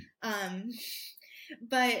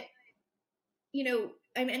 But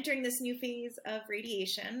I'm entering this new phase of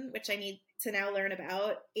radiation, which I need to now learn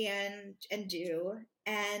about and do,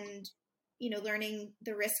 and learning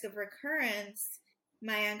the risk of recurrence.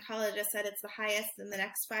 My oncologist said it's the highest in the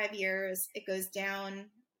next 5 years. It goes down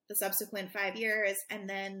the subsequent 5 years, and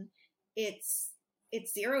then it's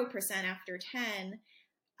 0% after 10.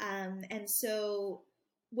 And so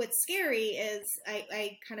what's scary is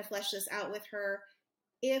I kind of fleshed this out with her.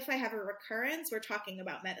 If I have a recurrence, we're talking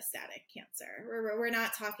about metastatic cancer. We're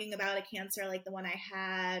not talking about a cancer like the one I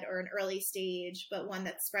had or an early stage, but one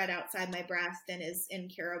that's spread outside my breast and is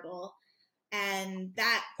incurable. And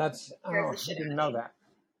that's, oh, I didn't know that.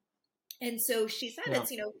 And so she said,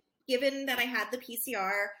 it's, given that I had the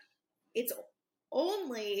PCR, it's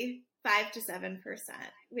only 5 to 7%,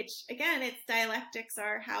 which again, its dialectics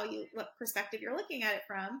are what perspective you're looking at it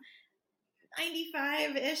from.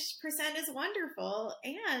 95-ish% is wonderful,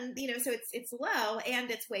 and so it's low,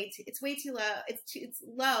 and it's way too low. It's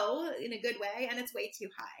low in a good way, and it's way too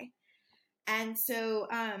high. And so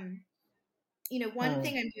one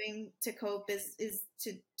thing I'm doing to cope is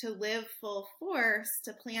to live full force,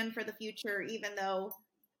 to plan for the future even though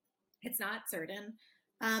it's not certain,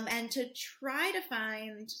 and to try to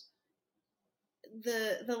find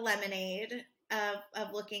the lemonade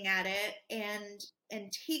of looking at it and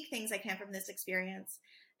take things I can from this experience.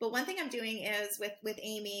 But one thing I'm doing is with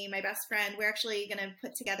Amy, my best friend, we're actually going to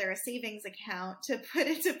put together a savings account to put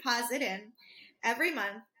a deposit in every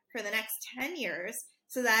month for the next 10 years,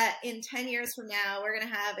 so that in 10 years from now, we're going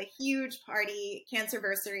to have a huge party,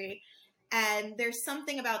 Cancerversary. And there's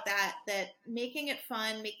something about that making it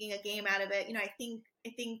fun, making a game out of it. I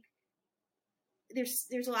think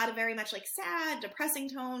there's a lot of very much like sad, depressing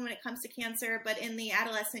tone when it comes to cancer, but in the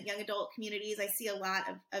adolescent, young adult communities, I see a lot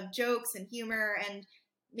of jokes and humor and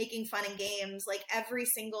making fun and games. Like every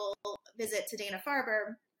single visit to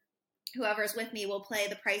Dana-Farber, whoever's with me will play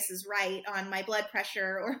The Price is Right on my blood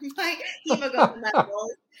pressure or my hemoglobin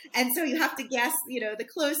levels. And so you have to guess, the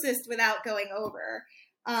closest without going over.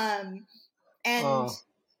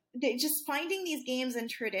 Just finding these games and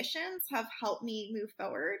traditions have helped me move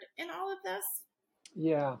forward in all of this.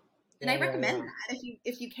 Yeah. And I recommend that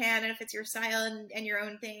if you can, and if it's your style and your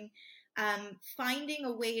own thing, finding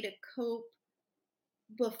a way to cope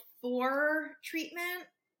before treatment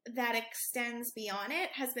that extends beyond it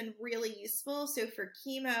has been really useful. So for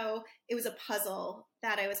chemo, it was a puzzle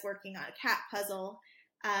that I was working on, a cat puzzle,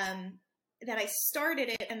 that I started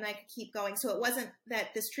it and I could keep going. So it wasn't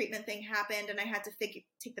that this treatment thing happened and I had to take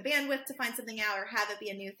the bandwidth to find something out or have it be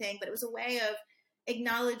a new thing, but it was a way of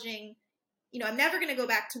acknowledging, I'm never going to go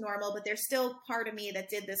back to normal, but there's still part of me that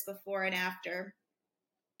did this before and after.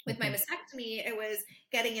 With my mastectomy, it was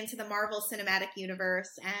getting into the Marvel Cinematic Universe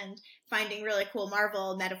and finding really cool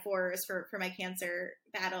Marvel metaphors for my cancer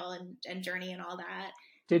battle and journey and all that.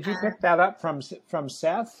 Did you pick that up from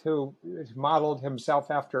Seth, who modeled himself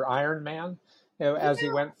after Iron Man as he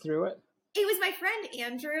went through it? It was my friend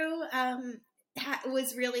Andrew.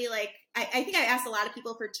 Was really like, I think I asked a lot of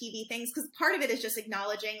people for TV things, because part of it is just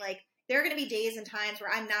acknowledging like, there are going to be days and times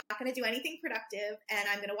where I'm not going to do anything productive and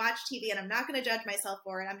I'm going to watch TV and I'm not going to judge myself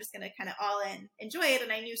for it. I'm just going to kind of all in, enjoy it.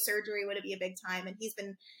 And I knew surgery would be a big time. And he's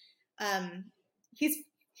been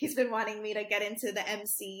wanting me to get into the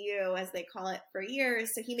MCU, as they call it, for years.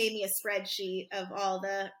 So he made me a spreadsheet of all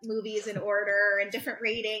the movies in order and different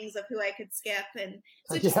ratings of who I could skip. And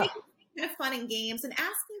so just making kind of fun and games and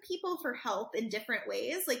asking people for help in different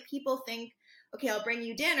ways. Like people think, okay, I'll bring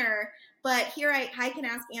you dinner, but here I can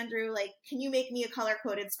ask Andrew, like, can you make me a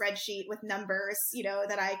color-coded spreadsheet with numbers,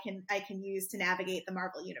 that I can use to navigate the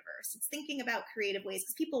Marvel universe? It's thinking about creative ways,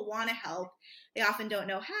 because people want to help. They often don't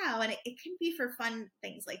know how, and it can be for fun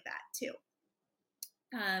things like that too.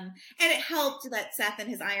 And it helped that Seth and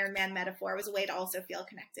his Iron Man metaphor was a way to also feel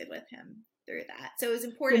connected with him through that. So it was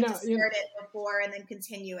important to start it before and then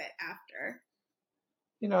continue it after.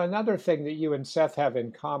 Another thing that you and Seth have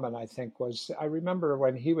in common, I think, was I remember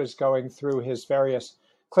when he was going through his various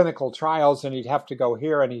clinical trials and he'd have to go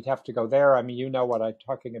here and he'd have to go there. I mean, you know what I'm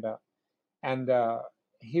talking about. And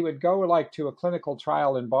he would go like to a clinical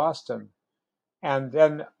trial in Boston. And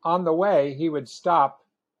then on the way, he would stop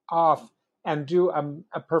off and do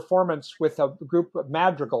a performance with a group of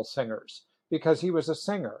madrigal singers, because he was a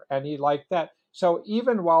singer and he liked that. So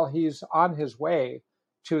even while he's on his way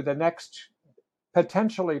to the next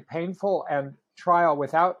potentially painful and trial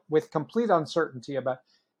with complete uncertainty about,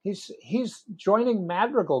 he's joining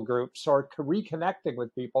madrigal groups or reconnecting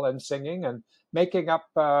with people and singing and making up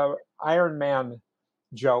Iron Man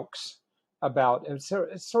jokes about, and so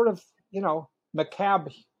it's sort of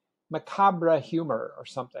macabre humor or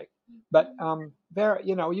something. But there,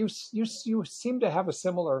 you seem to have a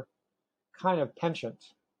similar kind of penchant.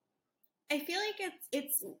 I feel like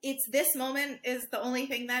it's this moment is the only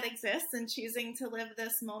thing that exists, and choosing to live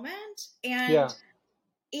this moment. And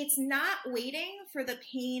it's not waiting for the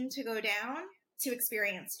pain to go down to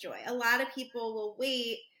experience joy. A lot of people will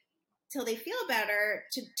wait till they feel better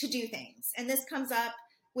to do things. And this comes up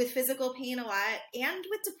with physical pain a lot and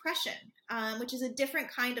with depression, which is a different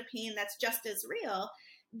kind of pain that's just as real.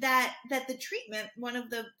 That the treatment, one of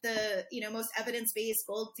the most evidence-based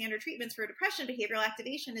gold standard treatments for depression, behavioral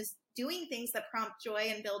activation, is doing things that prompt joy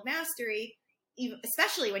and build mastery,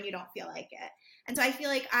 especially when you don't feel like it. And so I feel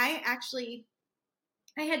like I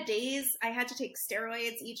had days I had to take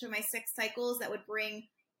steroids each of my 6 cycles that would bring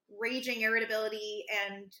raging irritability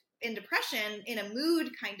and in depression in a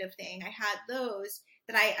mood kind of thing. I had those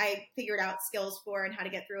that I figured out skills for and how to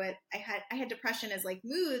get through it. I had depression as like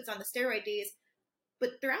moods on the steroid days.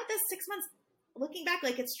 But throughout this 6 months, looking back,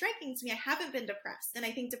 like it's striking to me, I haven't been depressed. And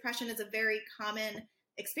I think depression is a very common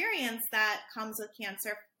experience that comes with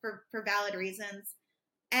cancer for valid reasons.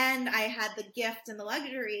 And I had the gift and the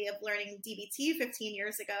luxury of learning DBT 15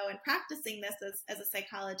 years ago and practicing this as a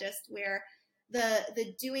psychologist, where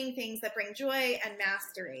the doing things that bring joy and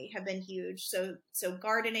mastery have been huge. So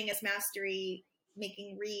gardening is mastery,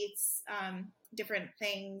 making wreaths, different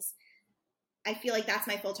things. I feel like that's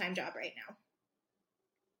my full-time job right now.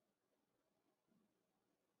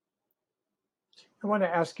 I want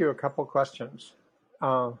to ask you a couple questions.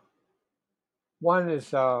 One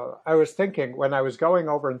is, I was thinking when I was going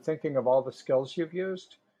over and thinking of all the skills you've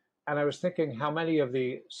used, and I was thinking how many of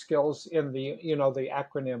the skills in the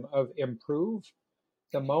acronym of IMPROVE,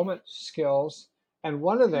 the moment skills, and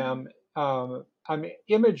one of them,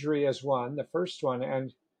 imagery is one, the first one,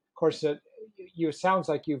 and of course it sounds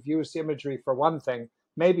like you've used imagery for one thing,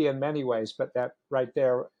 maybe in many ways, but that right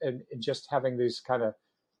there, and just having these kind of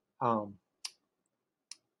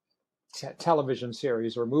television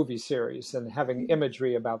series or movie series and having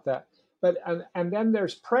imagery about that. But and then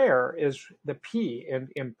there's prayer is the P in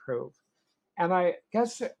improve. And I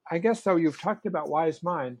guess though you've talked about wise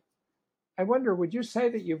mind, I wonder, would you say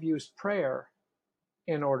that you've used prayer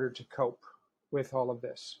in order to cope with all of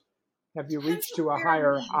this? Have you reached to a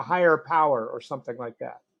higher power or something like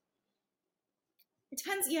that? It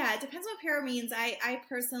depends. Yeah, it depends what prayer means. I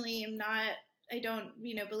personally am not. I don't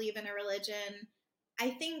believe in a religion. I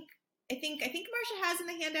think Marsha has in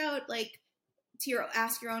the handout, like,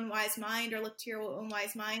 ask your own wise mind or look to your own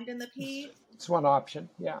wise mind in the P. It's one option.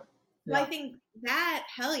 Yeah. So I think that,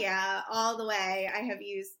 hell yeah, all the way. I have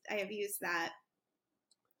used that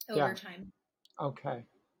over time. Okay.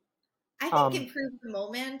 I think improve the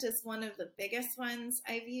moment is one of the biggest ones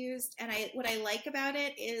I've used. And what I like about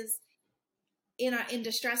it is in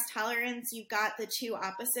distress tolerance, you've got the two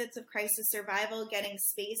opposites of crisis survival, getting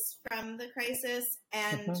space from the crisis,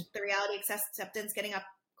 and the reality acceptance, getting up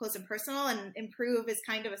close and personal. And improve is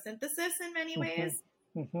kind of a synthesis in many ways.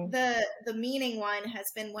 The meaning one has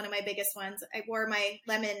been one of my biggest ones. I wore my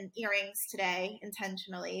lemon earrings today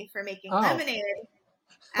intentionally for making lemonade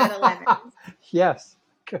out of lemons. Yes,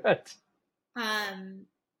 good.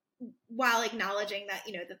 While acknowledging that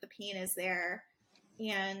that the pain is there.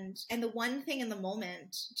 And the one thing in the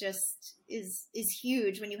moment just is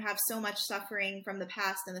huge when you have so much suffering from the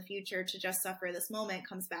past and the future. To just suffer this moment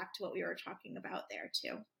comes back to what we were talking about there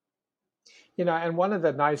too. And one of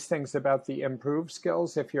the nice things about the improve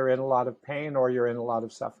skills, if you're in a lot of pain or you're in a lot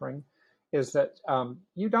of suffering, is that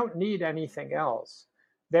you don't need anything else.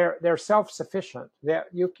 They're self-sufficient.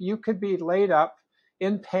 You could be laid up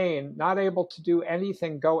in pain, not able to do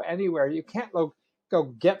anything, go anywhere. You can't go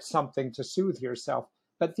get something to soothe yourself.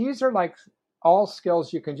 But these are like all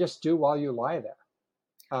skills you can just do while you lie there.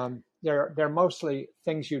 They're mostly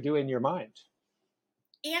things you do in your mind.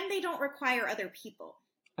 And they don't require other people.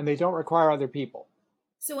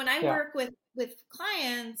 So when I work with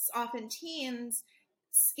clients, often teens,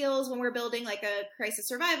 skills when we're building like a crisis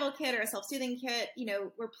survival kit or a self-soothing kit,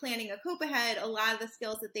 we're planning a cope ahead. A lot of the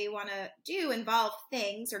skills that they want to do involve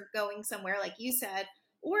things or going somewhere, like you said,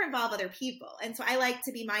 or involve other people. And so I like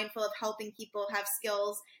to be mindful of helping people have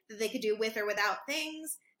skills that they could do with or without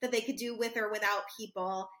things, that they could do with or without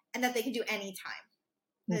people, and that they could do anytime.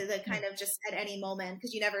 The kind of just at any moment,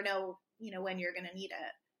 because you never know, when you're going to need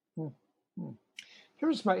it.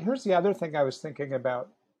 Here's the other thing I was thinking about.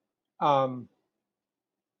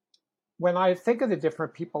 When I think of the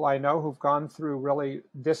different people I know who've gone through really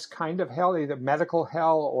this kind of hell, either medical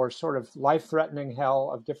hell or sort of life-threatening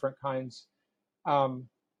hell of different kinds,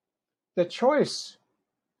 the choice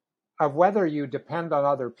of whether you depend on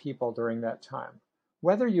other people during that time,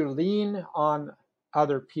 whether you lean on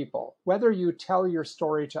other people, whether you tell your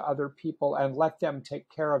story to other people and let them take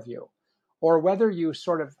care of you, or whether you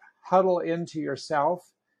sort of huddle into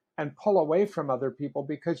yourself and pull away from other people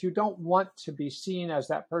because you don't want to be seen as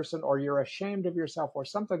that person, or you're ashamed of yourself or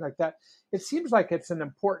something like that. It seems like it's an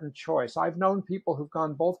important choice. I've known people who've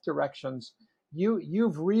gone both directions.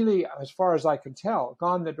 You've really, as far as I can tell,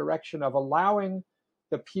 gone the direction of allowing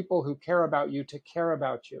the people who care about you to care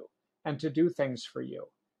about you and to do things for you.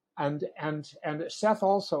 And Seth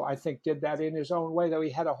also, I think, did that in his own way, though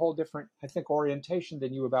he had a whole different, I think, orientation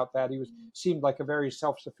than you about that. He seemed like a very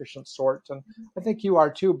self-sufficient sort, and I think you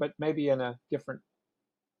are too, but maybe in a different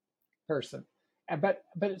person. But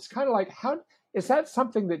it's kind of like, how is that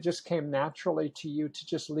something that just came naturally to you to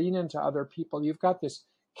just lean into other people? You've got this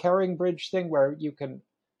caring bridge thing where you can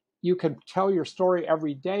tell your story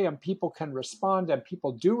every day and people can respond, and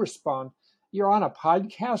people do respond. You're on a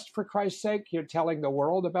podcast, for Christ's sake. You're telling the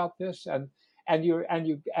world about this, and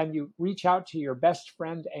you reach out to your best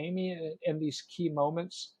friend Amy in these key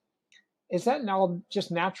moments. Is that now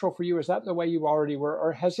just natural for you? Is that the way you already were,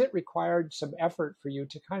 or has it required some effort for you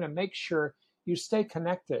to kind of make sure you stay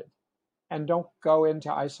connected and don't go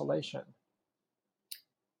into isolation?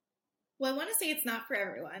 Well, I want to say it's not for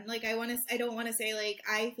everyone. Like, I don't want to say, like,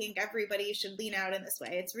 I think everybody should lean out in this way.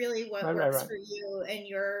 It's really what works for you and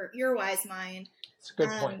your wise mind. It's a good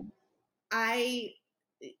point.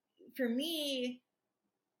 For me,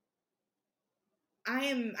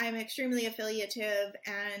 I'm extremely affiliative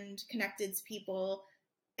and connected to people,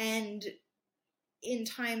 and in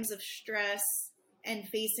times of stress and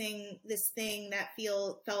facing this thing that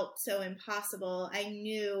felt so impossible, I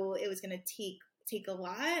knew it was going to take a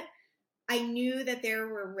lot. I knew that there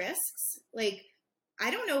were risks. Like,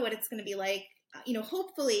 I don't know what it's going to be like.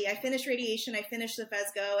 Hopefully I finish radiation, I finish the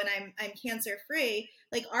FESGO, and I'm cancer free.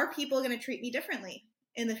 Like, are people going to treat me differently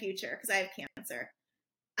in the future because I have cancer?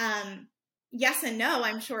 Yes and no,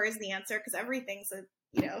 I'm sure, is the answer, because everything's a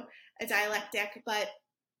dialectic. But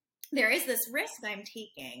there is this risk that I'm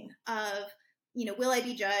taking of, will I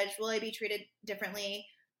be judged? Will I be treated differently?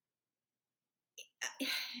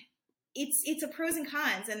 It's a pros and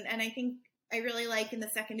cons. And I think I really like in the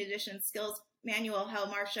second edition skills manual how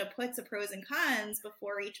Marcia puts a pros and cons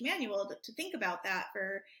before each manual to think about that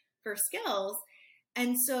for skills.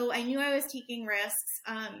 And so I knew I was taking risks.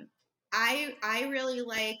 I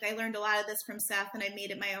learned a lot of this from Seth, and I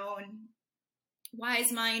made it my own.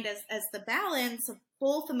 Wise mind as the balance of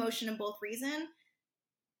both emotion and both reason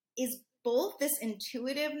is both this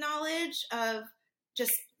intuitive knowledge of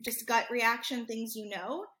just gut reaction, things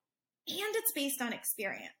and it's based on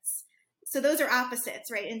experience. So those are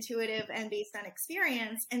opposites, right? Intuitive and based on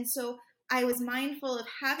experience. And so I was mindful of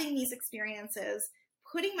having these experiences,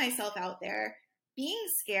 putting myself out there, being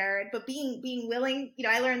scared, but being willing.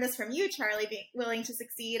 I learned this from you, Charlie, being willing to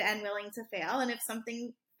succeed and willing to fail. And if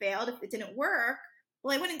something failed, if it didn't work,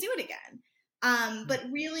 well, I wouldn't do it again. But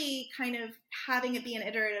really kind of having it be an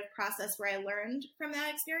iterative process where I learned from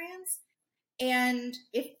that experience. And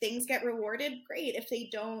if things get rewarded, great. If they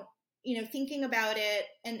don't, thinking about it.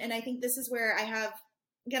 And I think this is where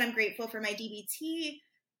I'm grateful for my DBT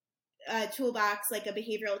toolbox, like a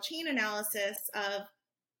behavioral chain analysis of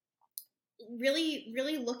really,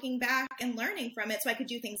 really looking back and learning from it so I could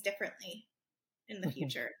do things differently in the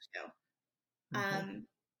future. So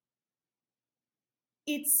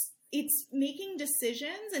it's making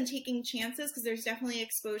decisions and taking chances, because there's definitely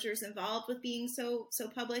exposures involved with being so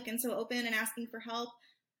public and so open and asking for help.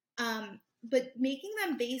 But making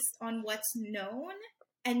them based on what's known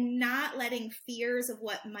and not letting fears of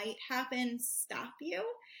what might happen stop you.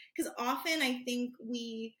 Because often I think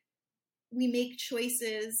we make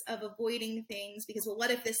choices of avoiding things because, well, what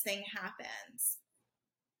if this thing happens?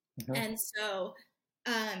 And so,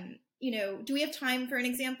 do we have time for an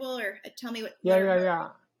example, or tell me what? Yeah.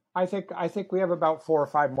 I think we have about 4 or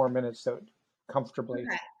 5 more minutes, so comfortably.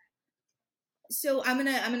 Okay. So I'm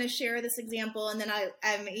gonna share this example, and then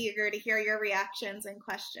I'm eager to hear your reactions and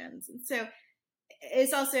questions. And so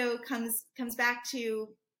it also comes back to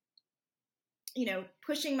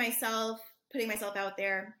pushing myself, putting myself out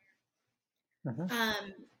there,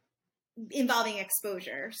 involving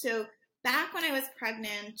exposure. So back when I was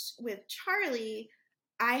pregnant with Charlie,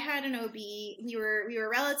 I had an OB. We were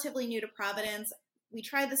relatively new to Providence. We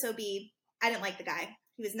tried this OB. I didn't like the guy.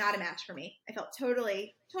 He was not a match for me. I felt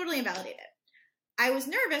totally invalidated. I was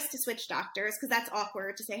nervous to switch doctors because that's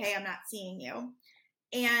awkward to say, hey, I'm not seeing you.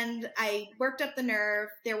 And I worked up the nerve.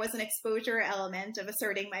 There was an exposure element of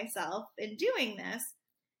asserting myself in doing this.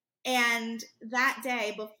 And that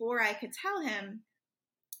day, before I could tell him,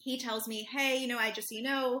 he tells me, hey,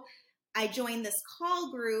 I joined this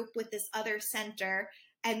call group with this other center.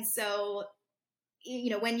 And so,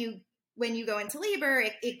 when you go into labor,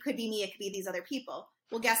 it could be me, it could be these other people.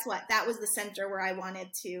 Well, guess what? That was the center where I wanted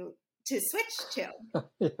to switch to.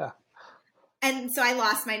 Yeah. And so I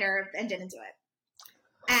lost my nerve and didn't do it.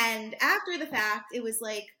 And after the fact, it was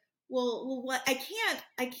like, well, what? I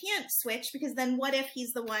can't switch, because then what if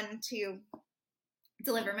he's the one to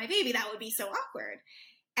deliver my baby. That would be so awkward.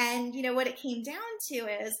 And, you know, what it came down to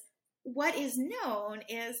is what is known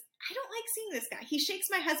is I don't like seeing this guy. He shakes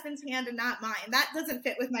my husband's hand and not mine. That doesn't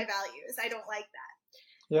fit with my values. I don't like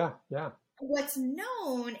that. Yeah, yeah. What's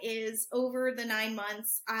known is over the 9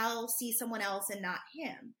 months, I'll see someone else and not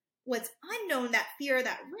him. What's unknown, that fear,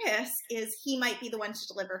 that risk, is he might be the one to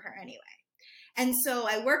deliver her anyway. And so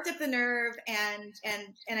I worked up the nerve and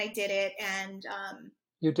I did it. And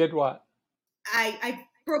you did what? I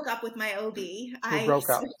broke up with my OB. You broke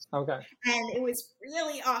up. Okay. And it was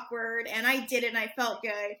really awkward. And I did it and I felt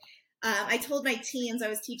good. I told my teens, I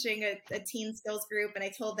was teaching a teen skills group, and I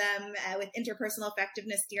told them with interpersonal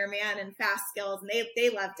effectiveness, Dear Man, and fast skills, and they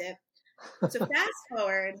loved it. So fast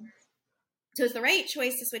forward, so it's the right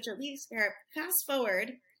choice to switch at least. Fast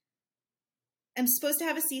forward, I'm supposed to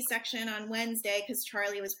have a C-section on Wednesday because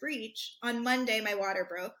Charlie was breech. On Monday, my water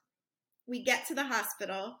broke. We get to the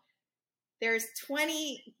hospital. There's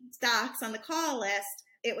 20 docs on the call list.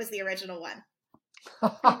 It was the original one.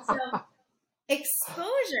 So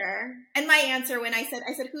exposure, and my answer when I said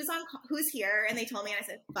who's here, and they told me, and I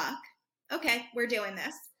said, fuck, okay, we're doing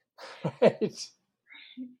this. Right.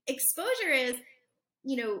 Exposure is,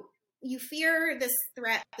 you know, you fear this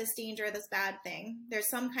threat, this danger, this bad thing. There's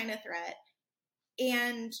some kind of threat,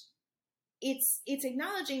 and it's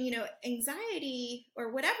acknowledging, you know, anxiety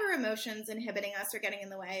or whatever emotions inhibiting us or getting in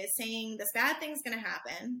the way is saying this bad thing's going to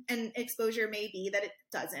happen, and exposure may be that it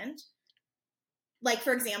doesn't. Like,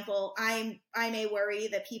 for example, I may worry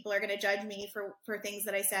that people are going to judge me for things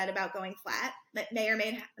that I said about going flat. That may or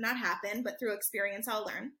may not happen, but through experience, I'll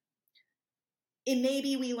learn. It may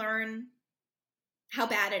be we learn how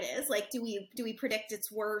bad it is. Like, do we predict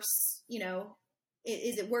it's worse? You know,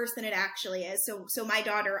 is it worse than it actually is? So my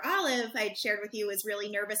daughter, Olive, I shared with you, was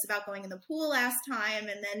really nervous about going in the pool last time.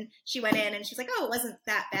 And then she went in and she's like, oh, it wasn't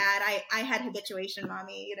that bad. I had habituation,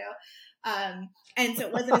 mommy, you know? And so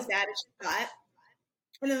it wasn't as bad as she thought.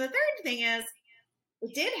 And then the third thing is,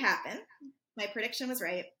 it did happen. My prediction was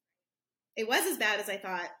right. It was as bad as I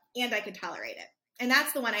thought, and I could tolerate it. And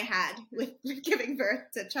that's the one I had with giving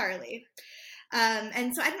birth to Charlie.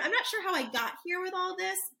 And so I'm not sure how I got here with all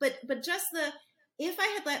this, but just if I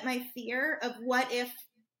had let my fear of what if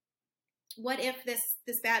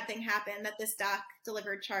this bad thing happened, that this doc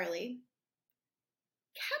delivered Charlie,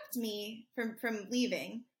 kept me from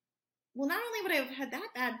leaving. Well, not only would I have had that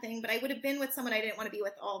bad thing, but I would have been with someone I didn't want to be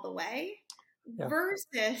with all the way. Yeah.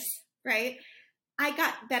 Versus, right, I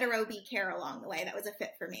got better OB care along the way that was a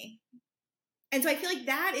fit for me. And so I feel like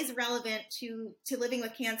that is relevant to living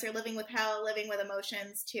with cancer, living with hell, living with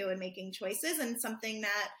emotions too, and making choices, and something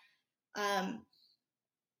that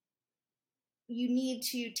you need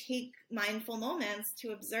to take mindful moments to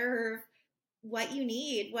observe what you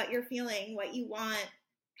need, what you're feeling, what you want.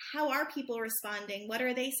 How are people responding? What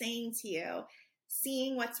are they saying to you?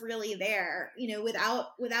 Seeing what's really there, you know,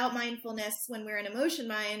 without mindfulness, when we're in emotion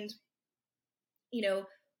mind, you know,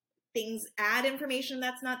 things add information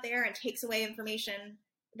that's not there and takes away information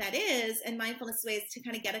that is, and mindfulness ways to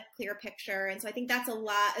kind of get a clear picture. And so I think that's a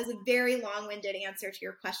very long-winded answer to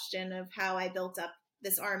your question of how I built up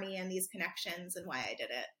this army and these connections and why I did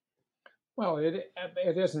it. Well,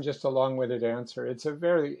 it isn't just a long-winded answer. It's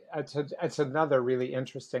another really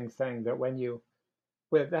interesting thing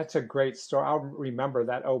that that's a great story. I'll remember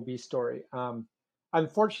that OB story.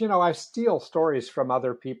 Unfortunately, I steal stories from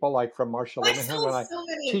other people, like from Marshall Linehan. I stole so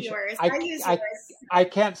many of yours. I use yours. I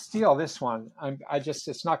can't steal this one.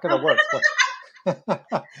 It's not going to work.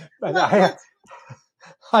 But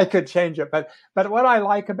I could change it. But what I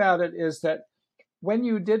like about it is that when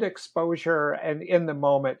you did exposure and in the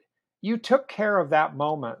moment, you took care of that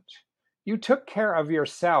moment. You took care of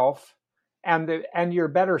yourself and your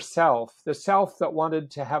better self, the self that wanted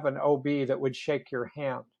to have an OB that would shake your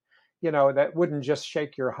hand, you know, that wouldn't just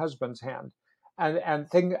shake your husband's hand, and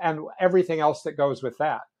everything else that goes with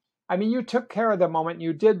that. I mean, you took care of the moment.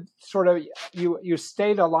 You did you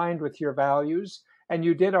stayed aligned with your values, and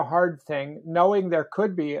you did a hard thing, knowing there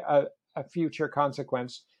could be a future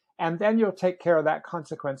consequence, and then you'll take care of that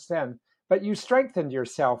consequence then. But you strengthened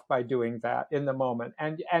yourself by doing that in the moment,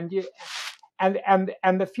 and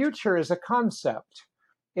the future is a concept.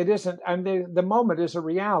 It isn't, and the moment is a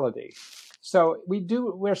reality. So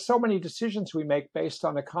there's so many decisions we make based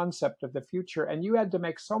on the concept of the future, and you had to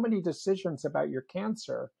make so many decisions about your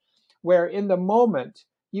cancer, where in the moment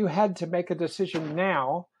you had to make a decision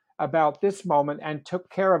now about this moment and took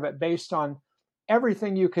care of it based on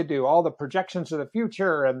everything you could do, all the projections of the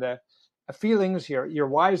future and the feelings, your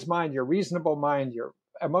wise mind, your reasonable mind, your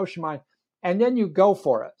emotion mind, and then you go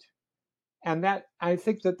for it. And that, I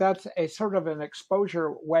think that's a sort of an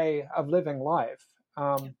exposure way of living life.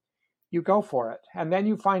 you go for it. And then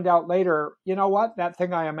you find out later, you know what, that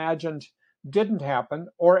thing I imagined didn't happen,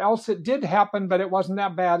 or else it did happen, but it wasn't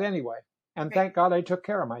that bad anyway. And Right. thank God I took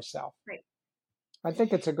care of myself. Right. I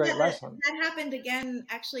think it's a great lesson. That happened again.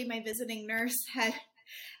 Actually, my visiting nurse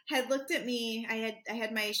had looked at me. I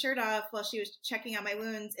had my shirt off while she was checking out my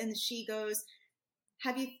wounds, and she goes,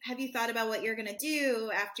 have you thought about what you're going to do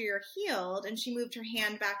after you're healed? And she moved her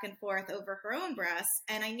hand back and forth over her own breast.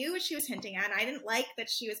 And I knew what she was hinting at. And I didn't like that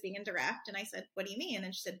she was being indirect. And I said, what do you mean?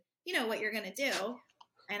 And she said, you know, what you're going to do.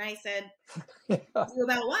 And I said, do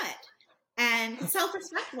about what? And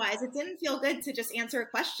self-respect wise, it didn't feel good to just answer a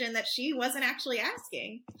question that she wasn't actually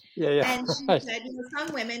asking. And she said, you know,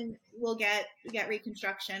 some women will get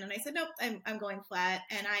reconstruction. And I said, nope, I'm going flat.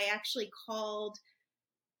 And I actually called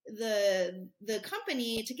the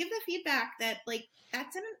company to give the feedback that like that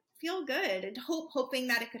didn't feel good, and hoping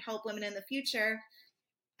that it could help women in the future.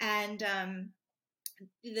 And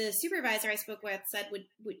the supervisor I spoke with said, would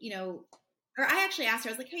you know, or I actually asked her,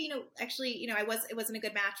 I was like, hey, you know, actually, you know, it wasn't a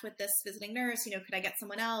good match with this visiting nurse, you know, could I get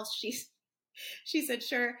someone else? She said,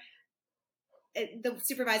 sure. The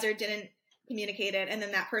supervisor didn't communicate it, and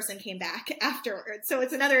then that person came back afterwards. So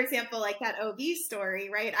it's another example like that OB story,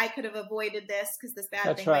 right? I could have avoided this because this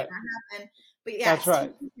bad thing might not happen. But yeah, that's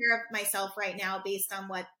right. Taking care of myself right now based on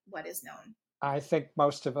what is known. I think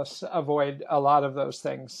most of us avoid a lot of those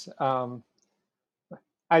things.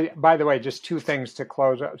 By the way, just two things to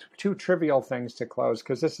close, two trivial things to close,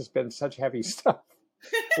 because this has been such heavy stuff.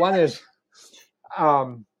 One is,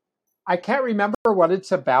 I can't remember what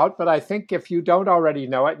it's about, but I think if you don't already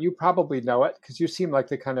know it, you probably know it, because you seem like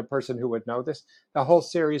the kind of person who would know this. The whole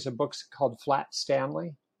series of books called Flat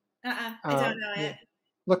Stanley. I don't know it.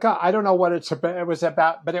 Look, I don't know what it was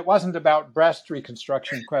about, but it wasn't about breast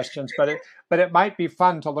reconstruction questions. But it might be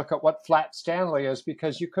fun to look at what Flat Stanley is,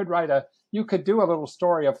 because you could do a little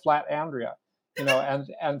story of Flat Andrea, you know,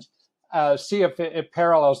 and see if it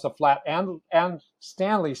parallels the Flat and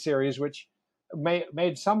Stanley series, which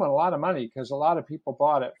made someone a lot of money because a lot of people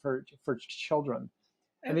bought it for children.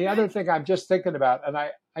 Okay. And the other thing I'm just thinking about, and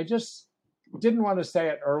I just didn't want to say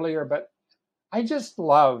it earlier, but I just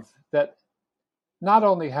love that not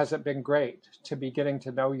only has it been great to be getting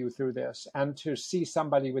to know you through this and to see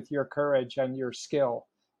somebody with your courage and your skill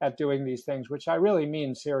at doing these things, which I really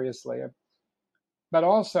mean seriously, but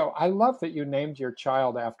also I love that you named your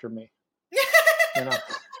child after me. You know,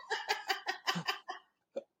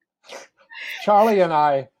 Charlie and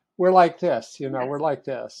I, we're like this, you know, we're like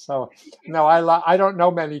this. So no, I don't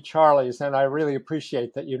know many Charlies, and I really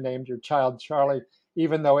appreciate that you named your child Charlie,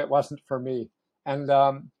 even though it wasn't for me. And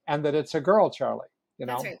that it's a girl, Charlie, you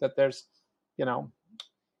know, right. That there's, you know,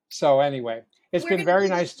 so anyway, it's been very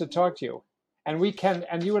nice to talk to you. And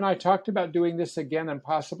you and I talked about doing this again, and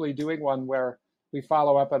possibly doing one where we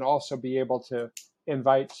follow up and also be able to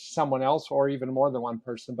invite someone else, or even more than one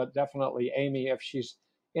person, but definitely Amy, if she's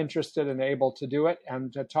interested and able to do it,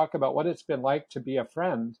 and to talk about what it's been like to be a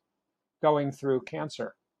friend going through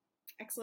cancer.